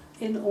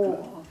 In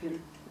awe of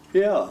him.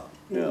 Yeah,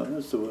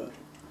 that's the word.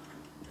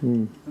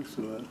 That's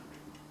the word.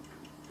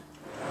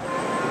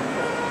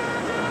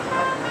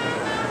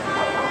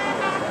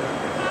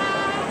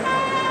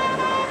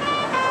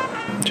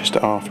 Just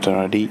after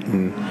I'd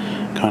eaten,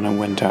 kind of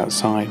went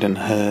outside and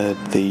heard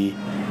this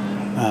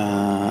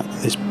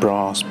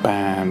brass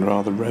band,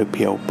 rather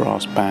ropey old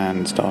brass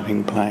band,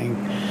 starting playing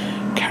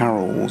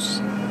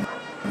carols,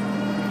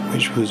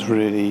 which was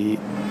really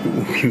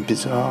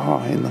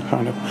bizarre in the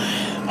kind of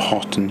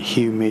hot and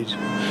humid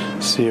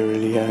Sierra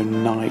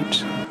Leone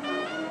night,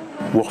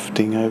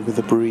 wafting over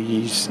the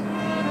breeze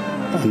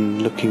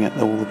and looking at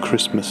all the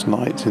Christmas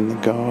lights in the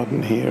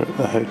garden here at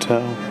the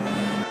hotel.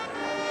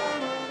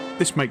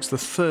 This makes the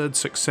 3rd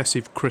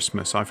successive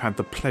Christmas I've had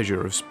the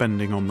pleasure of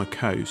spending on the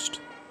coast.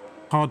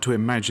 Hard to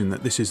imagine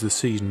that this is the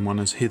season one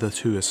has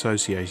hitherto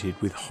associated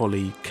with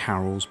holly,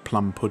 carols,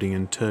 plum pudding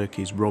and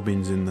turkeys,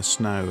 robins in the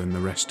snow and the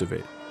rest of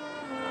it.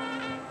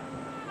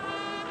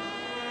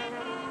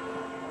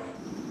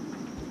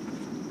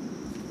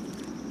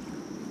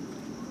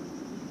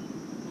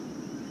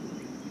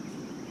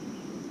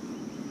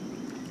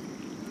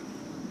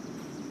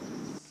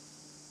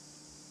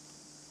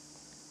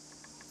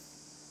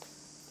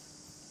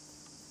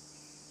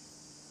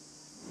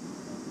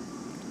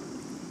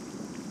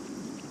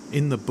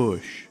 In the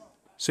bush,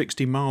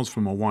 60 miles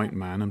from a white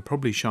man, and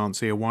probably shan't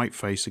see a white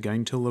face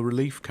again till the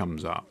relief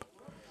comes up.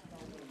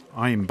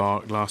 I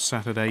embarked last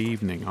Saturday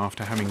evening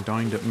after having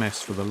dined at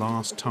mess for the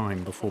last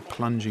time before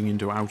plunging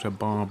into outer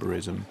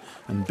barbarism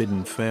and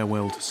bidden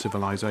farewell to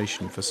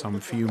civilization for some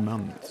few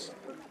months.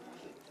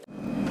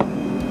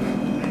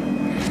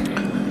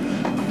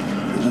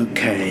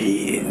 Okay,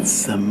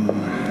 it's the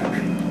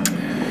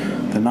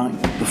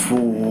night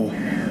before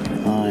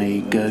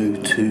I go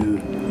to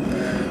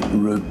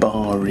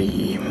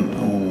Robari,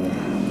 or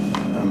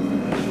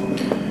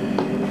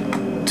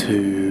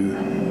to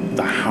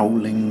the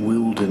howling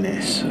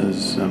wilderness,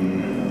 as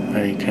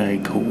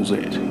AK calls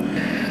it.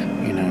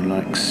 You know,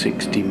 like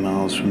 60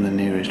 miles from the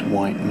nearest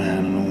white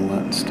man and all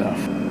that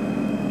stuff.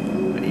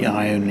 But yeah,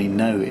 I only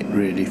know it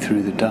really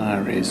through the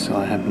diaries.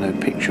 I have no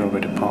picture of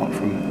it apart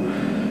from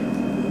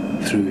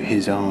through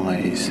his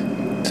eyes.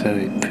 So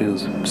it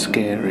feels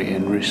scary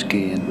and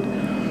risky, and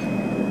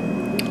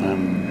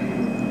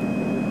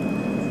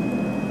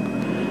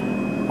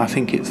I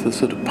think it's the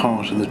sort of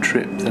part of the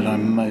trip that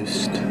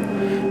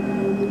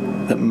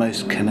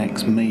most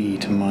connects me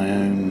to my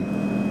own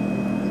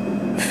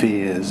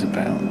fears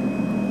about,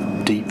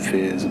 deep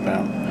fears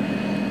about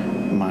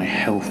my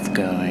health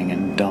going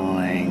and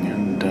dying,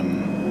 and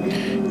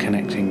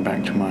connecting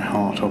back to my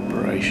heart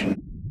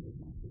operation.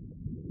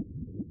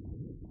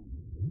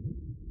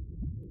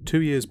 2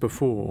 years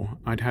before,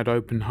 I'd had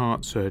open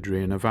heart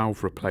surgery and a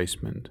valve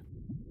replacement.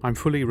 I'm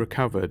fully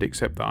recovered,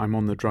 except that I'm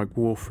on the drug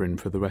warfarin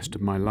for the rest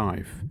of my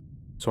life,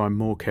 so I'm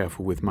more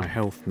careful with my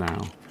health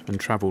now and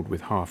travelled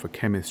with half a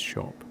chemist's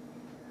shop.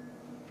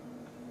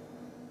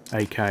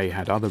 AK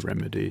had other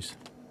remedies.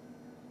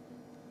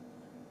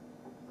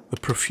 The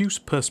profuse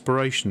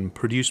perspiration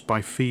produced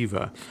by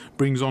fever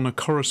brings on a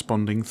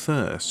corresponding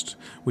thirst,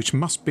 which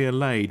must be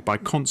allayed by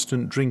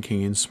constant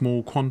drinking in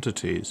small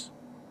quantities.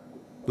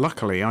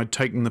 Luckily, I'd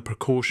taken the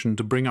precaution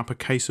to bring up a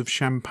case of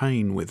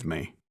champagne with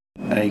me.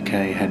 AK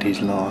had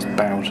his last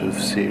bout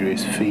of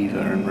serious fever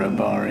and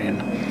robari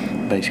and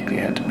basically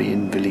had to be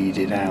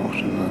invalided out,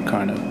 and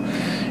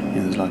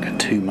there was like a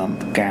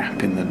 2-month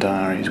gap in the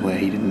diaries where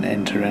he didn't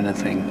enter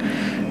anything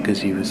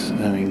because he was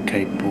so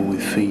incapable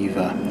with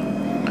fever.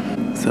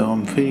 So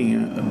I'm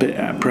feeling a bit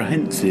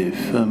apprehensive,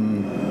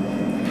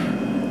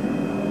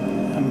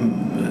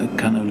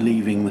 kind of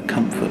leaving the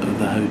comfort of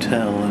the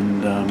hotel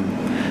and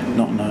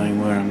not knowing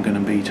where I'm going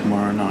to be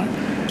tomorrow night.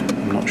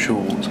 I'm not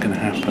sure what's going to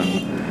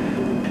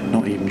happen,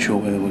 not even sure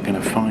whether we're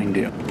going to find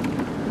it.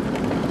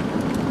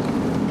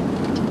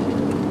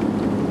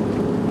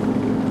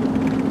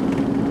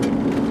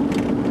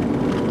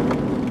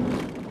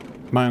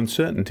 My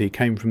uncertainty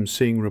came from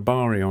seeing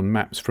Rabari on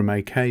maps from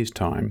AK's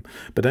time,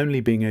 but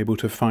only being able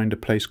to find a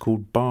place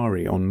called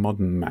Bari on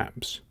modern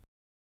maps.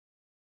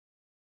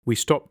 We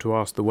stopped to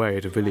ask the way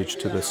at a village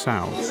to the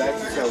south.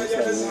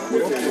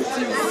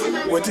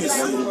 What is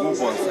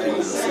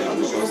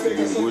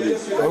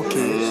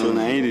okay. So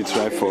now I need to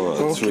try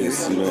for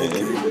trace,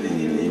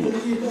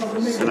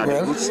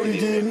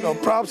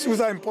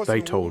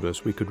 They told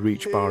us we could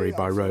reach Bari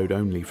by road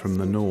only from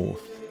the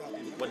north.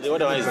 But the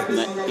other one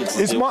is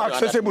it's more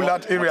accessible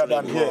that area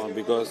than here.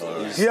 Because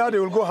here they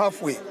will go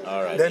halfway,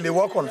 then they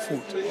walk on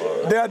foot.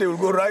 There they will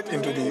go right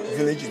into the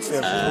village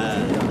itself.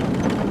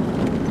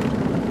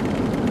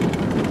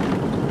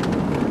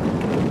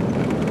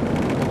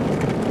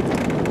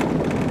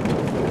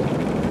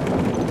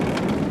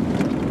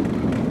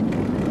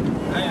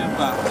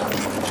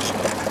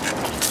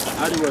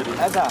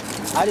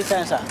 How do you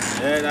say, sir?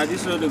 I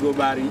just want to go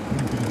Bari.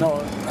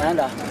 No, and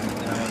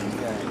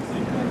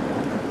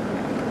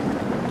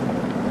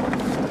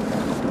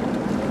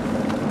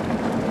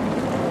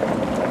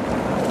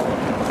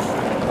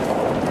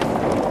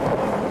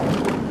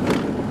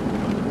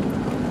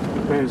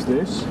Where's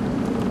this?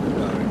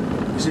 Bari.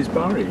 This is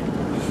Bari.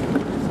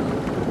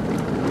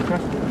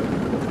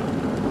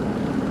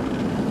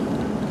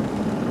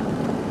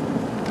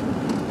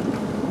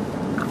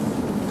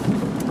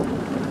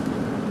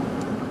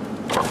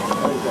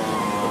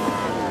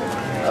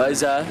 Is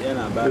that? Yeah,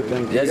 no, Bari.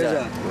 Yes,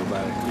 sir.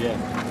 Yeah.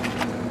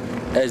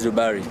 That's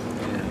Bari.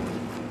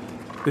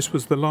 This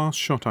was the last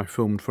shot I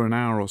filmed for an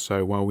hour or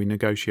so while we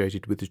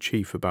negotiated with the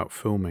chief about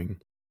filming.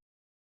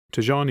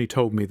 Tajani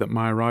told me that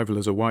my arrival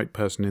as a white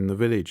person in the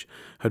village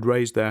had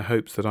raised their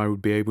hopes that I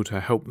would be able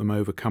to help them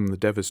overcome the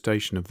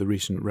devastation of the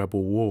recent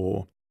rebel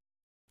war.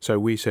 So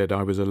we said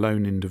I was a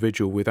lone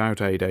individual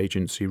without aid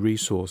agency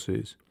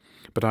resources,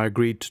 but I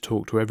agreed to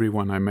talk to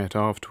everyone I met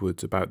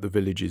afterwards about the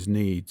village's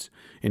needs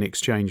in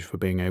exchange for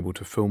being able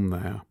to film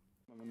there.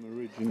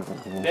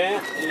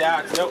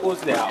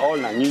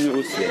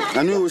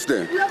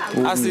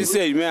 As they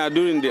say,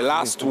 during the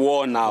last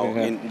war now,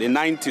 in the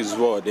 90s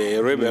war, the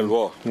rebel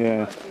war.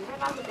 Yeah.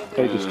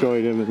 They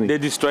destroyed everything. They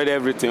destroyed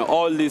everything.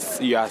 All this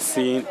you are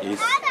seeing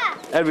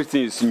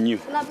everything is new,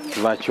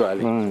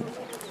 virtually. Right.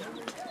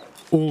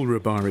 All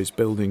Rabari's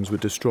buildings were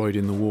destroyed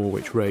in the war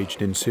which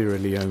raged in Sierra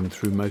Leone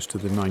through most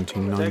of the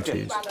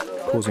 1990s,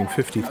 causing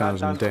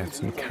 50,000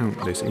 deaths and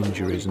countless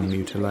injuries and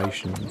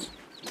mutilations.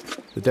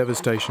 The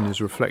devastation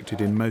is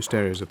reflected in most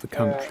areas of the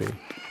country.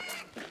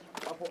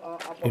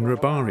 In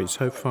Rabari,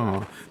 so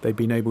far, they've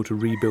been able to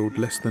rebuild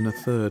less than a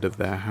third of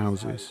their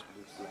houses.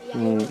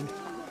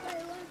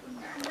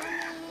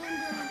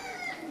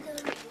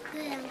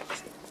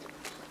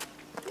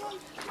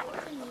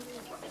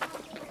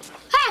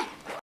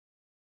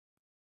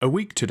 A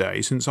week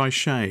today since I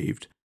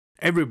shaved.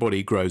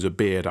 Everybody grows a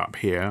beard up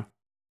here.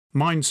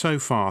 Mine so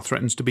far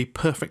threatens to be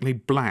perfectly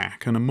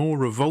black, and a more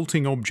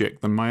revolting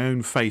object than my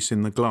own face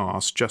in the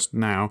glass just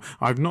now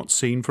I've not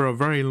seen for a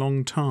very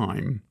long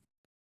time.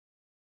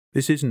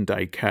 This isn't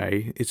AK,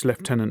 it's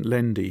Lieutenant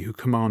Lendy, who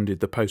commanded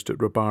the post at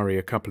Rabari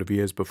a couple of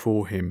years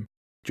before him,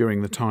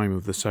 during the time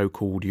of the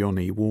so-called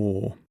Yoni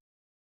War.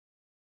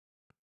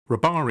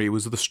 Rabari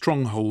was the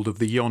stronghold of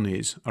the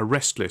Yonis, a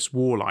restless,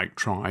 warlike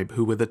tribe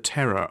who were the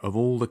terror of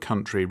all the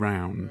country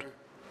round.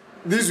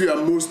 These were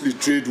mostly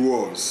trade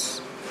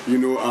wars,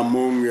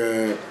 among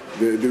the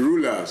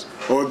rulers,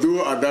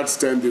 although at that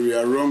time they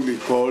were wrongly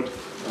called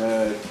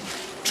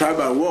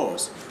tribal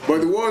wars.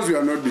 But the wars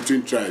were not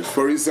between tribes.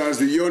 For instance,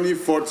 the Yoni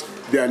fought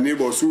their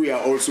neighbors who were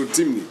also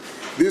Timni.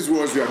 These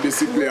wars were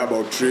basically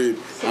about trade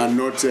and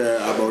not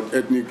about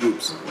ethnic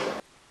groups.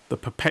 The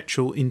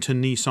perpetual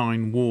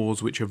internecine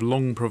wars which have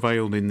long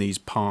prevailed in these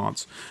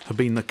parts have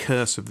been the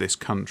curse of this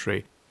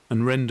country,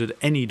 and rendered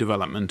any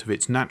development of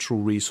its natural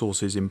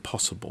resources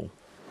impossible.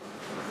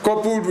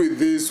 Coupled with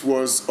this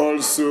was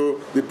also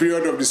the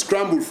period of the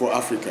scramble for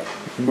Africa,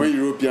 when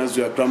Europeans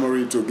were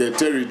clamoring to get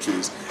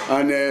territories.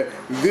 And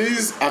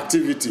these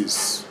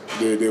activities,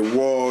 the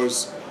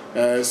wars,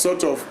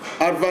 sort of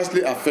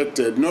adversely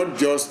affected not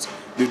just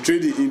the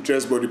trading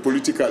interests, but the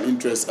political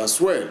interests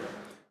as well.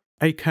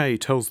 AK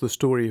tells the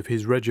story of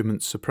his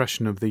regiment's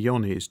suppression of the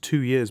Yonis 2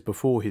 years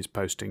before his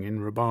posting in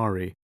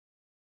Rabari.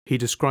 He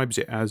describes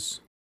it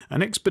as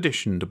an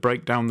expedition to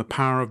break down the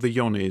power of the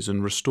Yonis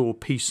and restore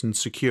peace and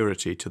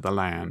security to the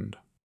land.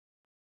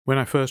 When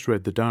I first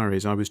read the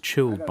diaries, I was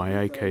chilled by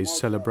AK's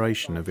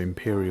celebration of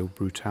imperial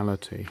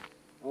brutality.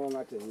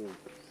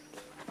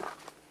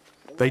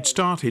 They'd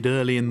started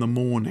early in the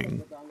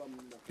morning.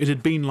 It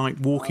had been like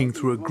walking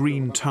through a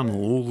green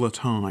tunnel all the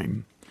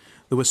time.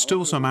 There were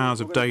still some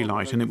hours of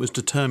daylight, and it was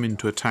determined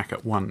to attack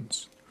at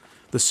once.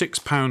 The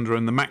 6-pounder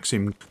and the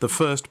Maxim, the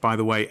first, by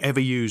the way, ever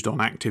used on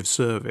active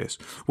service,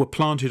 were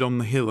planted on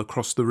the hill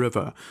across the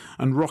river,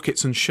 and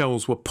rockets and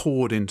shells were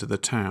poured into the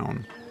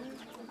town.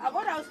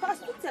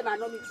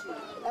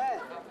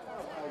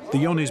 The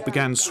Yonis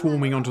began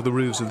swarming onto the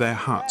roofs of their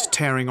huts,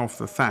 tearing off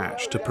the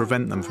thatch to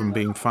prevent them from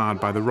being fired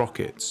by the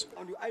rockets.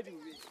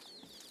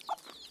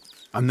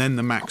 And then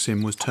the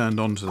Maxim was turned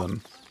onto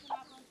them,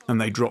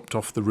 and they dropped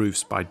off the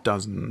roofs by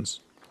dozens.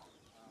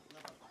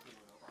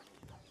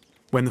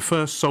 When the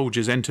first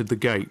soldiers entered the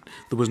gate,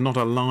 there was not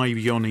a live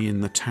Yoni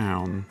in the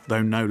town,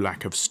 though no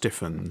lack of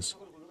stiffens.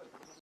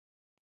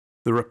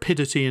 The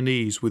rapidity and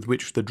ease with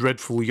which the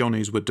dreadful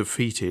Yonis were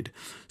defeated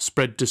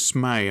spread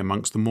dismay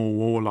amongst the more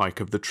warlike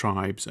of the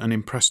tribes and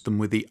impressed them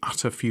with the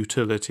utter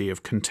futility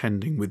of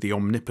contending with the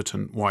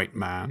omnipotent white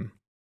man.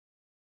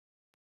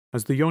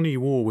 As the Yoni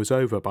War was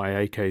over by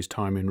AK's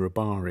time in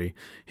Rabari,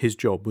 his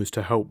job was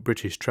to help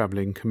British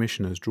travelling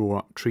commissioners draw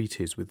up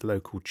treaties with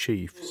local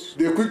chiefs.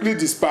 They quickly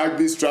dispatched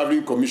these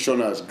travelling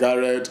commissioners,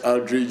 Garrett,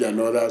 Aldridge and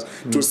others,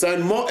 to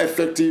sign more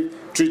effective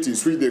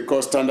treaties, which they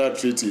call standard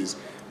treaties,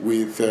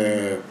 with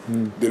the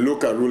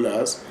local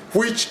rulers,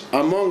 which,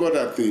 among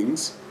other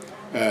things,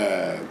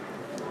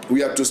 we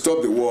had to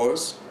stop the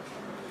wars,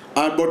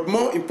 but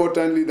more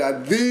importantly,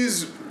 that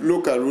these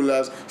local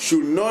rulers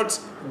should not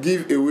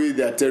give away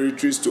their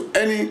territories to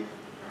any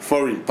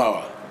foreign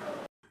power.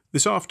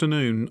 This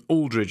afternoon,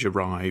 Aldridge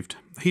arrived.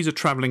 He's a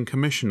travelling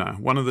commissioner,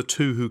 one of the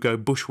two who go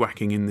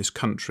bushwhacking in this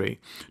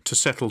country to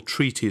settle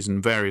treaties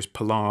and various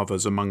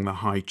palavers among the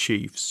high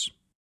chiefs.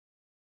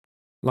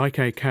 Like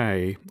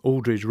AK,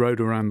 Aldridge rode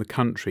around the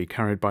country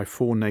carried by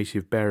 4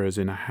 native bearers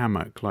in a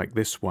hammock like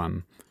this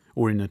one,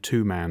 or in a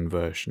 2-man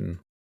version.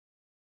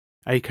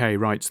 AK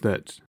writes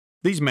that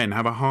these men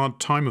have a hard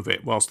time of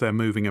it whilst they're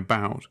moving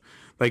about.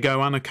 They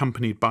go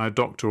unaccompanied by a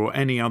doctor or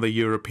any other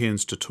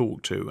Europeans to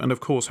talk to, and of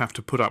course have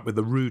to put up with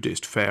the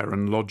rudest fare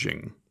and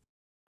lodging.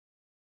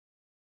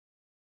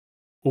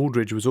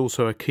 Aldridge was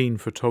also a keen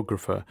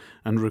photographer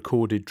and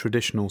recorded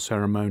traditional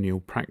ceremonial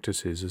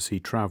practices as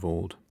he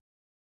travelled.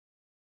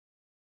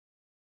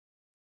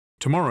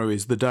 Tomorrow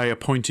is the day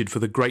appointed for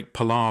the great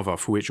palaver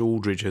for which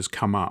Aldridge has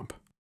come up.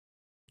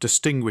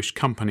 Distinguished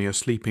company are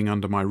sleeping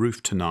under my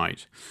roof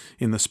tonight.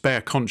 In the spare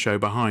concho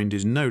behind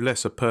is no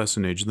less a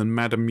personage than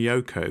Madame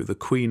Yoko, the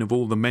queen of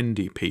all the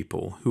Mendi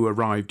people, who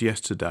arrived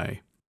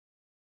yesterday.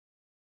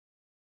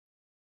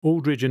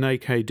 Aldridge and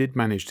AK did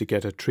manage to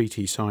get a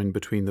treaty signed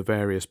between the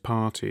various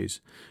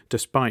parties,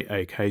 despite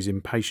AK's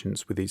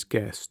impatience with his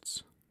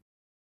guests.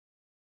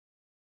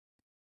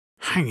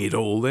 Hang it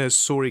all, there's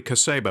Sori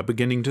Kaseba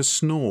beginning to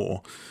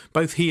snore.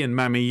 Both he and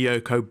Mammy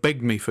Yoko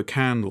begged me for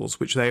candles,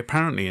 which they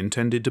apparently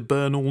intended to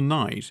burn all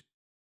night.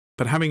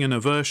 But having an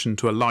aversion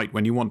to a light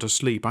when you want to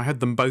sleep, I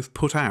had them both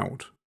put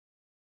out.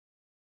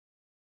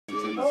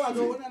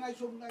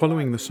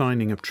 Following the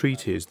signing of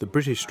treaties, the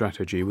British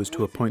strategy was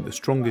to appoint the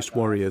strongest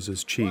warriors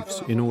as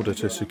chiefs in order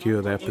to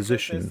secure their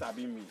position,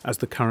 as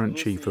the current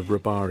chief of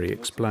Rabari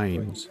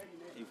explains.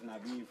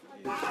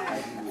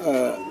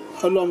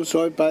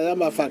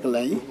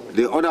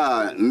 The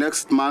other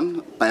next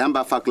man,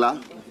 Payamba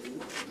Fakla.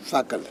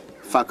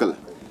 Fakal.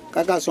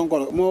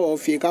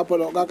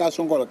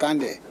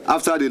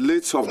 After the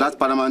late of that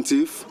paramount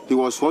chief, he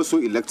was also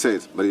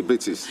elected by the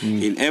British.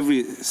 In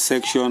every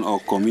section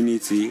or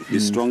community, the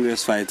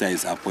strongest fighter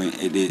is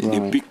appointed.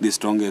 They pick the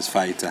strongest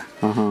fighter.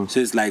 So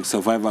it's like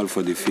survival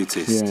for the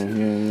fittest.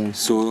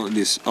 So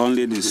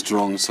only the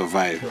strong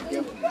survive.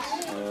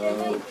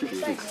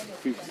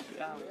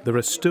 There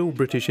are still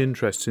British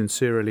interests in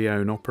Sierra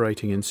Leone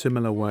operating in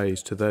similar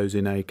ways to those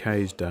in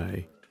AK's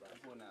day.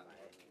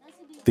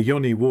 The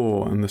Yoni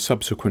War and the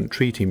subsequent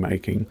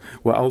treaty-making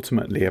were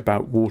ultimately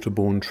about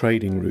waterborne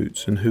trading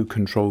routes and who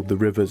controlled the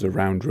rivers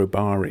around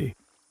Rabari.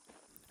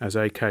 As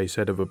AK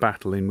said of a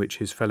battle in which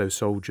his fellow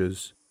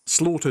soldiers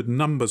slaughtered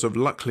numbers of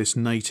luckless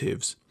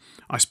natives,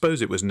 I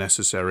suppose it was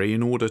necessary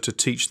in order to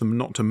teach them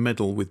not to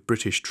meddle with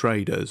British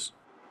traders.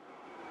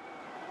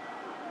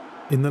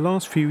 In the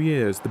last few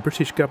years, the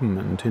British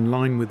government, in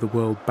line with the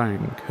World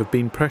Bank, have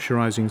been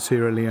pressurising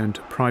Sierra Leone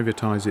to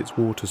privatise its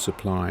water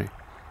supply,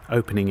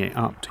 opening it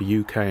up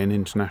to UK and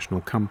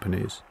international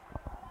companies.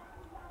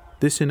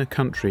 This in a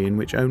country in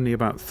which only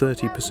about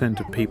 30%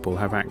 of people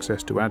have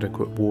access to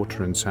adequate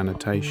water and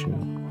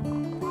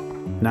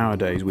sanitation.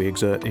 Nowadays we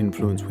exert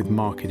influence with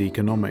market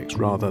economics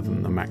rather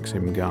than the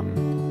Maxim gun.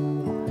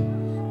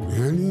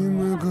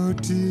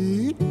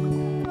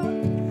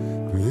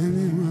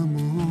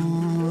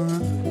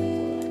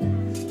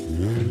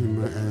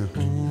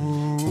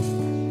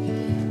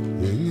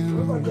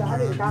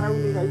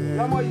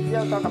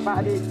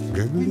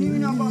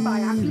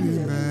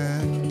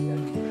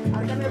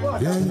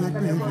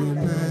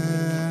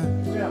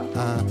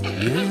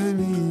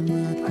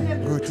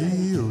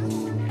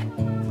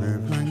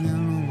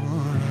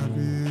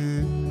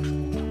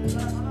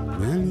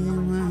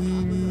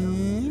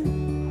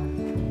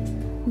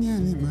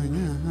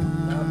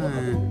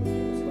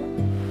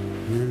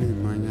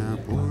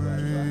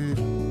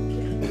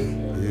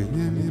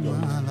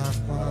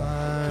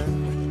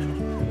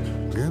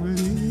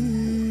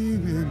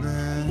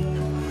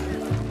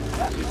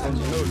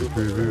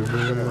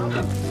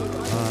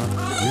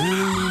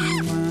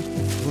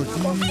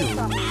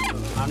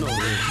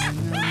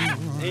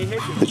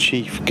 The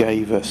chief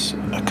gave us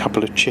a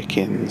couple of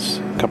chickens,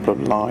 a couple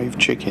of live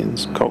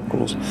chickens,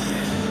 cockerels,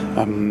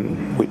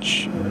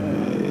 which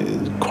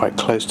is quite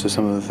close to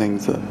some of the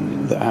things that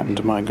happened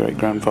to my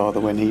great-grandfather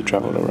when he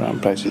travelled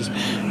around places.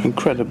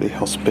 Incredibly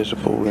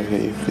hospitable,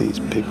 really, of these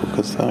people,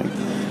 because, like,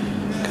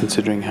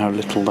 considering how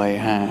little they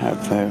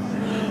have, though,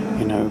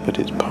 you know, but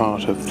it's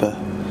part of the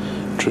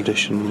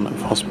tradition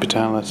of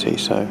hospitality,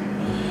 so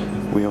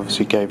we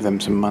obviously gave them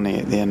some money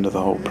at the end of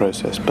the whole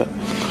process, but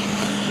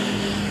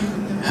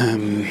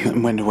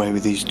and went away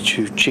with these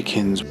 2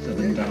 chickens.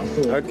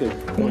 Okay.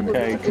 One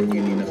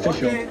communion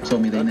official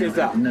told me they now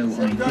have no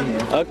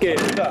idea. Okay,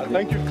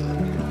 thank you.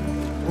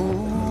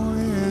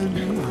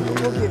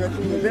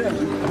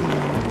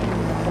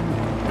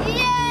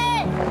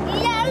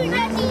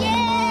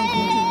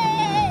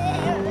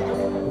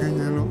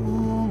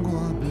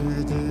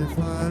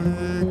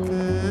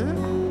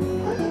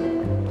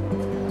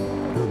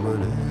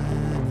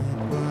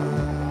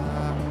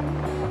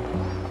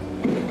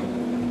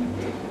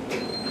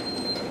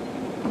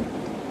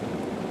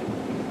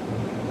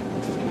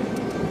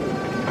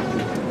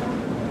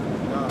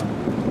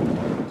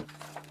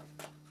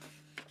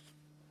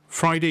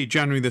 Friday,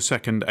 January the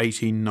 2nd,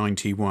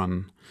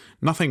 1891.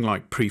 Nothing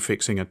like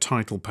prefixing a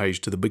title page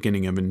to the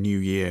beginning of a new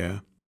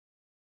year.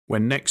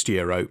 When next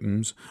year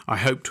opens, I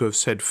hope to have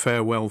said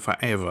farewell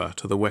forever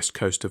to the west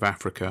coast of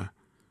Africa.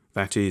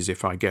 That is,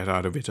 if I get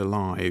out of it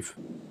alive.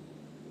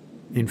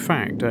 In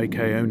fact, AK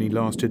only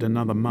lasted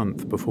another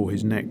month before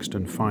his next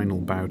and final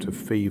bout of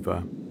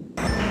fever.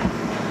 I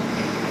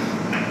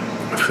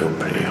feel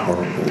pretty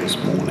horrible this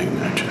morning.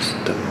 I just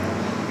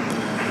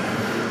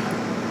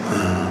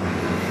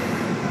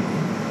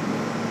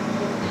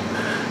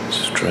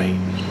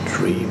strange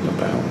dream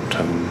about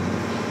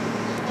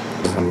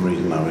for some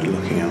reason I was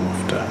looking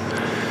after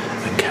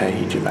a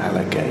cage of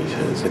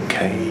alligators. The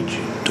cage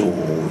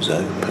door was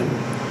open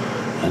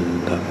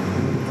and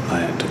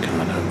I had to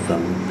kind of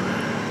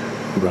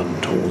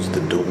run towards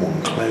the door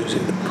and close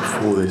it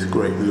before this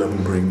great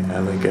lumbering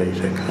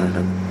alligator kind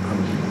of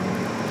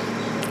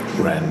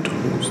ran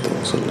towards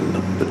the, sort of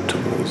lumbered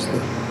towards the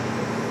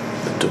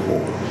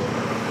door.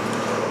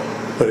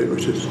 But it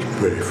was just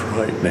very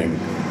frightening.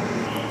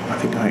 I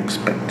think I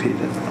expected,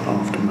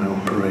 after my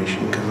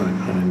operation, because I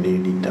kind of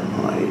nearly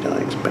died,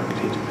 I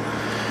expected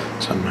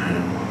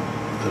somehow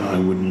that I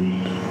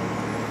wouldn't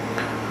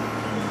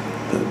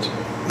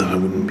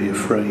be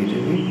afraid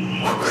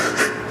anymore.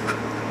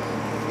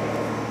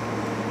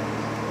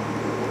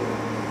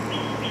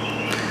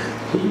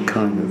 But we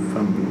kind of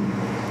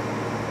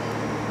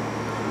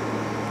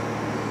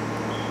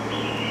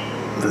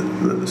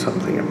there's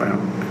something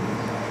about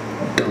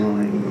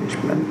dying which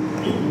meant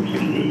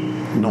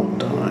not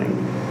dying,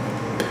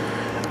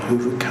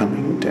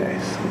 overcoming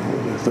death,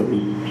 that would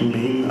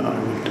mean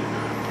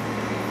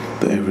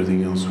that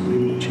everything else would be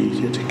much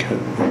easier to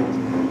cope with.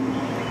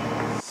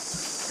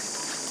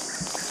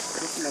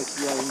 Looks like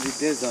you are in the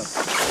desert.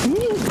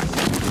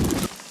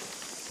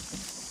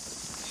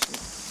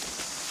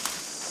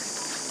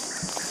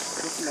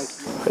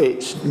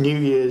 It's New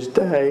Year's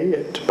Day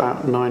at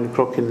about 9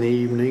 o'clock in the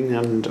evening,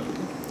 and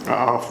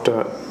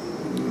after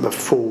the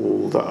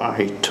fall that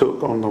I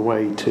took on the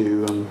way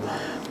to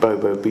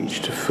Bobo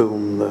Beach to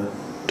film the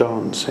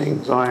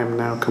dancing, I am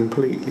now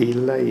completely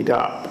laid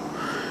up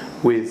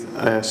with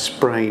a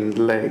sprained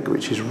leg,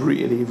 which is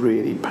really,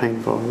 really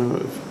painful. I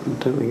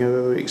don't think I've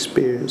ever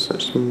experienced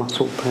such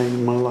muscle pain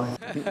in my life.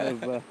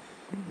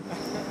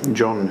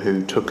 John,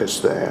 who took us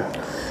there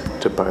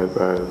to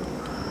Bobo,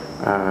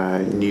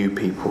 knew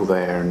people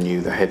there and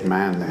knew the head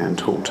man there and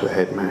talked to the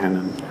head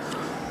man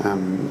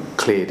and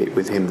cleared it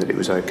with him that it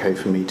was okay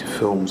for me to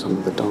film some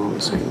of the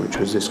dancing, which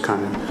was this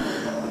kind of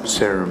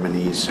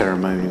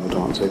ceremonial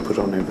dance they put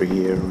on every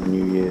year on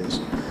New Year's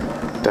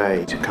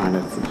Day to kind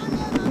of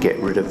get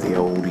rid of the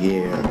old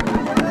year.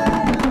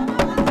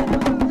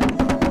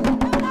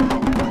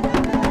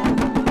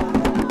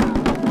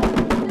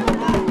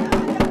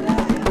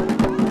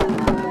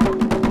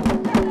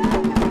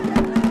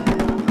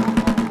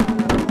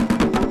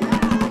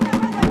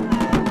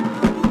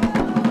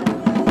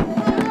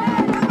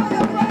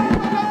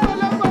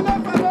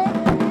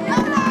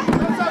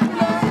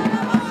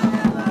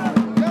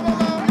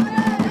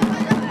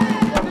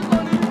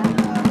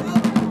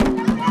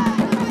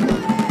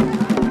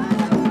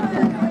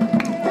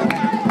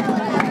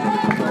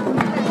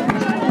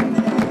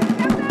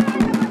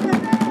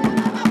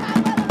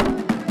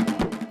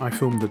 I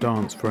filmed the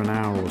dance for an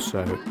hour or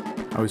so.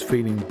 I was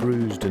feeling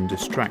bruised and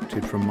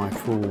distracted from my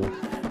fall,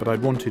 but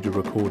I'd wanted to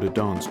record a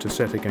dance to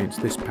set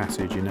against this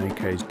passage in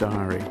AK's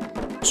diary.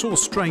 Saw a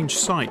strange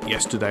sight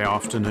yesterday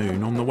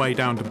afternoon on the way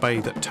down to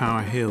bathe at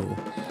Tower Hill.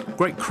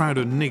 Great crowd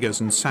of niggers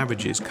and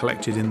savages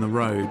collected in the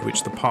road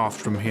which the path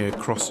from here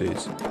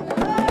crosses.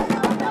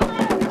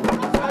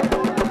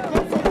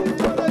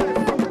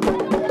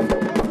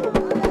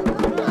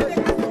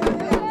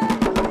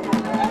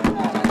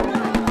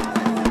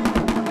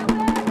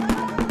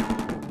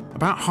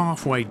 About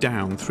halfway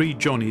down, 3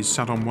 Johnnies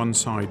sat on one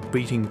side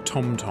beating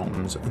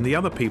tom-toms, and the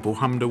other people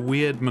hummed a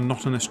weird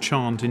monotonous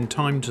chant in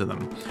time to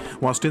them,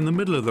 whilst in the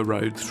middle of the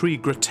road 3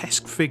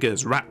 grotesque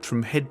figures wrapped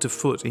from head to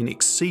foot in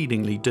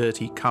exceedingly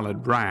dirty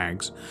coloured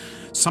rags,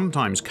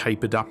 sometimes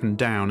capered up and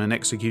down and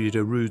executed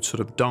a rude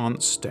sort of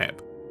dance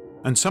step,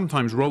 and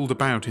sometimes rolled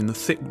about in the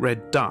thick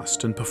red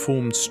dust and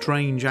performed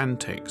strange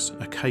antics,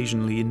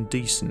 occasionally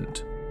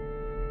indecent.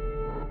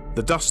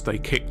 The dust they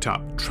kicked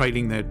up,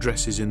 trailing their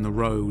dresses in the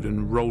road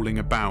and rolling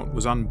about,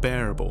 was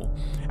unbearable,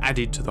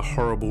 added to the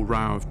horrible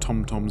row of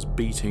tom-toms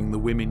beating, the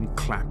women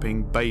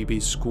clapping,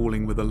 babies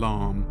squalling with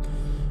alarm,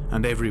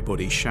 and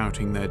everybody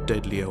shouting their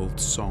deadly old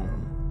song.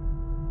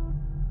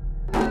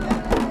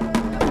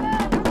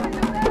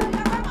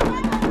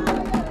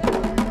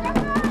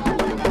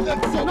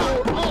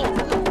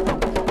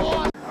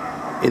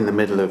 In the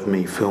middle of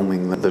me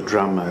filming the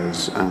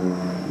drummers,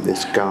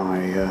 this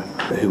guy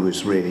who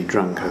was really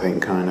drunk, I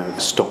think, kind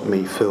of stopped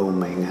me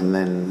filming, and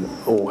then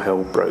all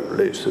hell broke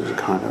loose. There was a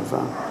kind of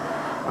a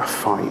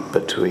fight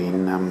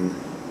between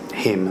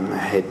him and the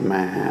head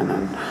man,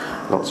 and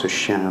lots of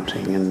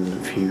shouting and a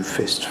few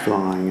fists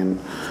flying, and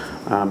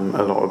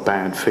a lot of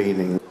bad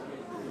feeling.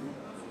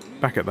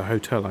 Back at the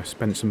hotel, I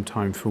spent some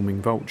time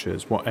filming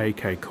vultures, what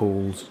AK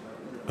calls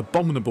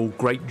abominable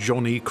great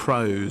Johnny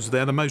crows.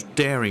 They're the most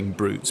daring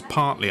brutes,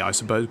 partly, I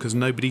suppose, because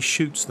nobody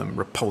shoots them,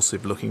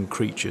 repulsive-looking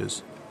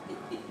creatures.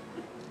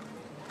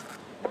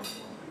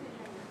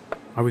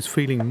 I was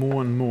feeling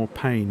more and more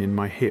pain in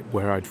my hip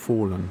where I'd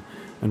fallen,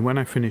 and when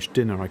I finished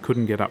dinner I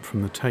couldn't get up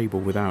from the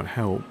table without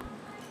help.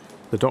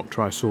 The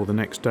doctor I saw the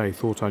next day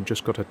thought I'd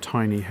just got a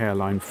tiny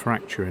hairline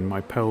fracture in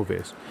my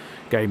pelvis,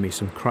 gave me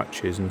some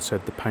crutches and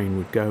said the pain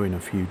would go in a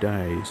few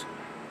days.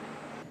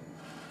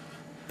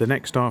 The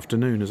next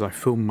afternoon, as I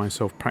filmed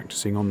myself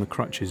practicing on the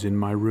crutches in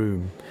my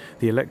room,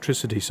 the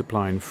electricity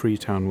supply in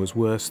Freetown was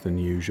worse than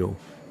usual.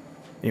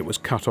 It was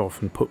cut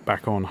off and put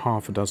back on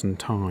half a dozen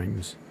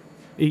times.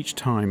 Each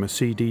time a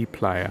CD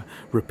player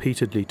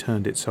repeatedly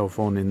turned itself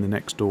on in the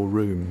next door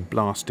room,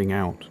 blasting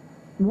out.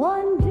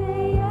 One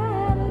day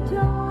at a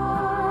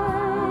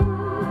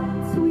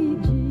time,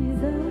 sweet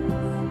Jesus.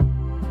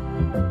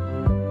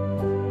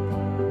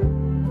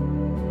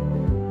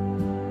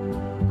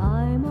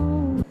 I'm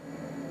on.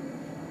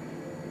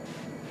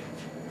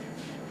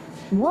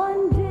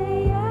 One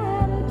day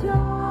at a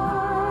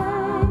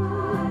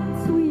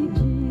time, sweet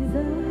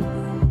Jesus.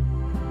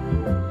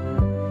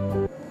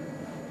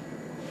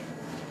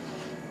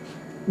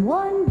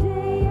 One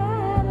day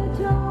at a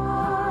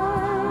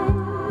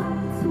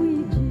time,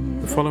 sweet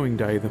Jesus. The following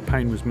day the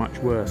pain was much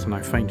worse and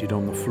I fainted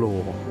on the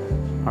floor.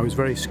 I was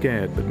very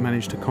scared but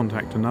managed to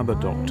contact another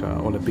doctor,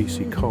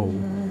 Olabisi Cole,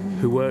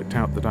 who worked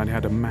out that I'd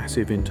had a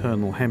massive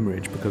internal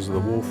hemorrhage because of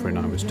the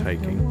warfarin I was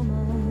taking.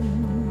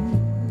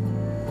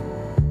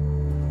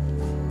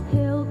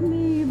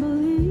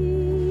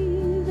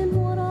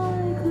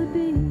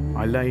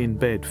 I lay in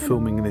bed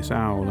filming this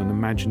owl and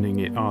imagining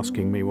it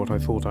asking me what I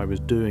thought I was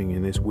doing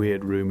in this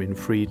weird room in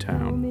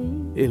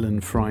Freetown, ill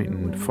and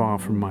frightened, far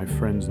from my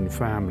friends and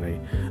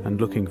family,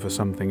 and looking for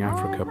something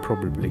Africa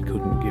probably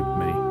couldn't give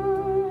me.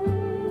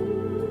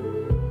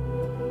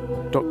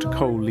 Dr.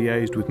 Cole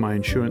liaised with my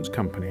insurance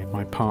company and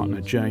my partner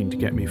Jane to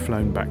get me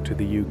flown back to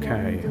the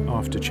UK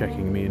after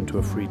checking me into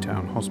a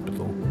Freetown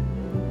hospital.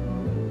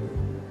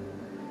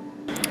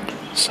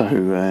 So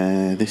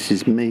this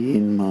is me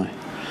in my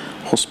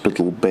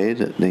hospital bed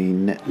at the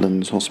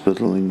Netlands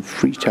Hospital in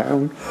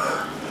Freetown,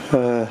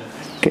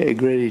 getting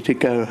ready to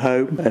go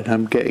home, and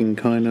I'm getting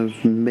kind of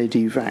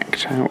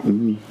medevaced out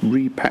and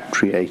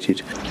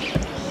repatriated.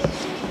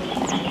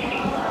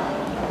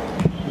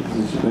 This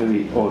is a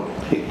very odd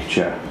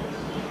picture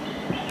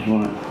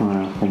right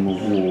high up on the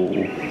wall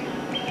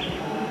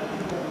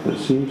that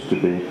seems to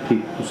be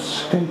people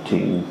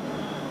skating,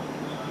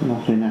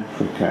 not in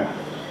Africa.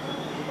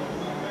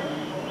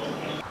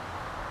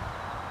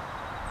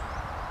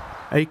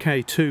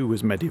 AK too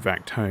was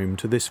medevaced home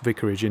to this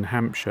vicarage in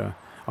Hampshire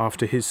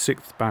after his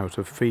 6th bout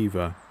of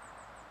fever.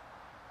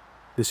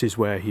 This is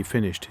where he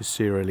finished his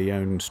Sierra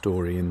Leone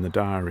story in the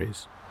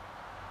diaries.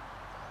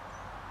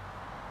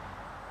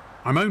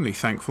 I'm only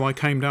thankful I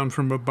came down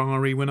from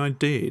Barbary when I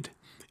did.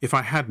 If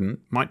I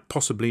hadn't, might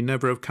possibly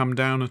never have come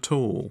down at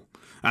all.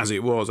 As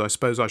it was, I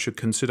suppose I should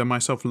consider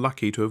myself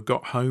lucky to have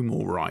got home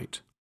all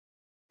right.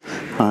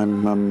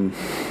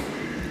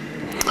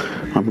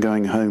 I'm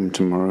going home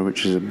tomorrow,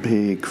 which is a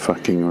big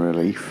fucking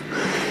relief.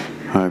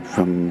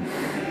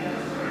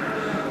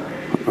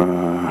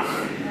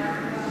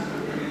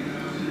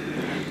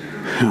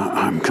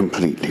 I'm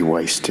completely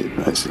wasted,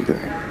 basically.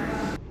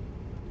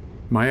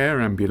 My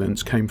air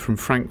ambulance came from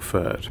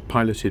Frankfurt,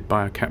 piloted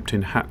by a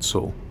Captain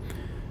Hatzel.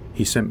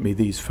 He sent me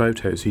these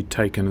photos he'd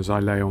taken as I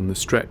lay on the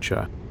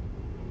stretcher.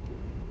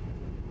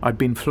 I'd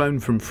been flown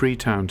from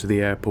Freetown to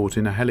the airport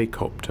in a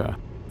helicopter,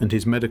 and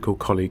his medical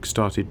colleague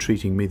started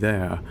treating me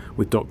there,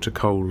 with Dr.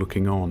 Cole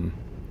looking on.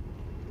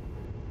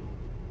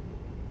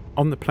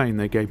 On the plane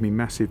they gave me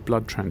massive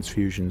blood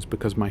transfusions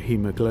because my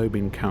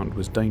hemoglobin count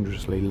was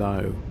dangerously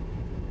low.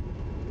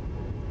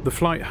 The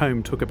flight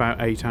home took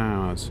about 8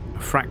 hours, a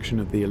fraction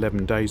of the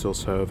 11 days or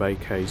so of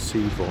AK's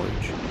sea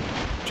voyage.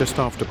 Just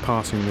after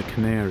passing the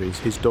Canaries,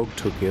 his dog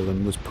took ill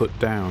and was put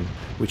down,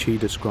 which he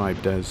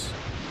described as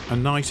a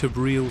night of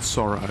real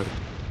sorrow.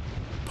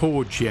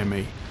 Poor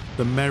Jemmy,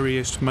 the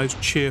merriest, most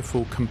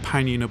cheerful,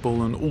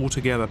 companionable and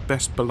altogether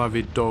best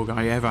beloved dog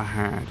I ever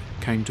had,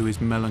 came to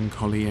his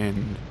melancholy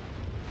end.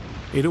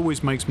 It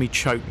always makes me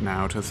choke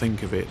now to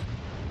think of it.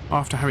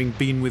 After having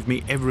been with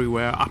me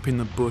everywhere up in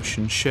the bush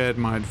and shared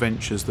my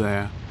adventures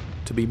there,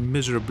 to be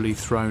miserably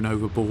thrown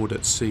overboard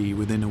at sea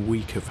within a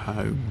week of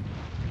home.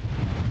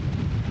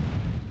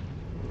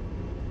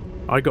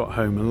 I got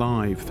home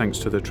alive thanks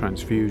to the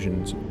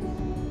transfusions.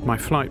 My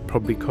flight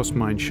probably cost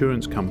my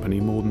insurance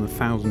company more than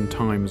 1,000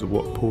 times of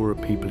what poorer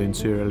people in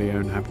Sierra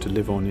Leone have to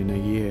live on in a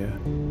year.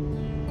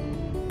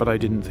 But I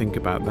didn't think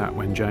about that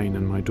when Jane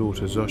and my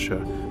daughter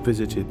Zosha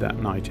visited that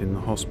night in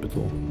the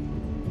hospital.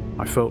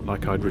 I felt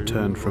like I'd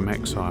returned from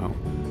exile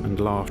and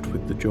laughed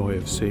with the joy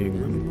of seeing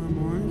them.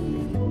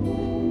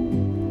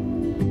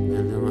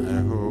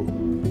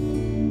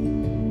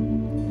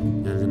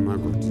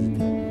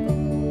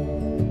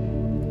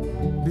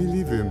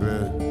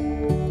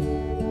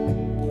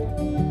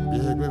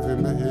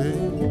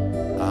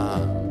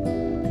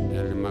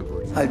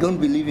 I don't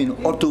believe in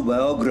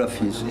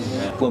autobiographies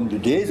from the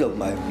days of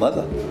my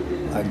mother,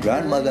 my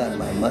grandmother and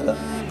my mother.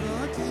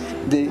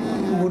 They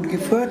would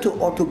refer to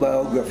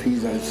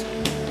autobiographies as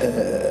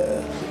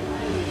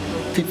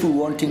people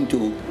wanting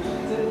to.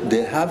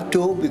 They have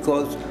to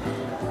because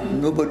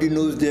nobody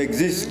knows they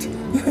exist.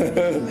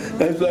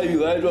 That's why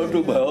you write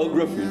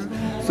autobiographies.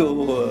 So,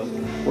 well,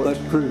 let's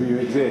prove you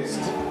exist.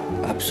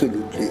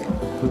 Absolutely.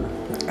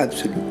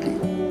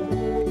 Absolutely.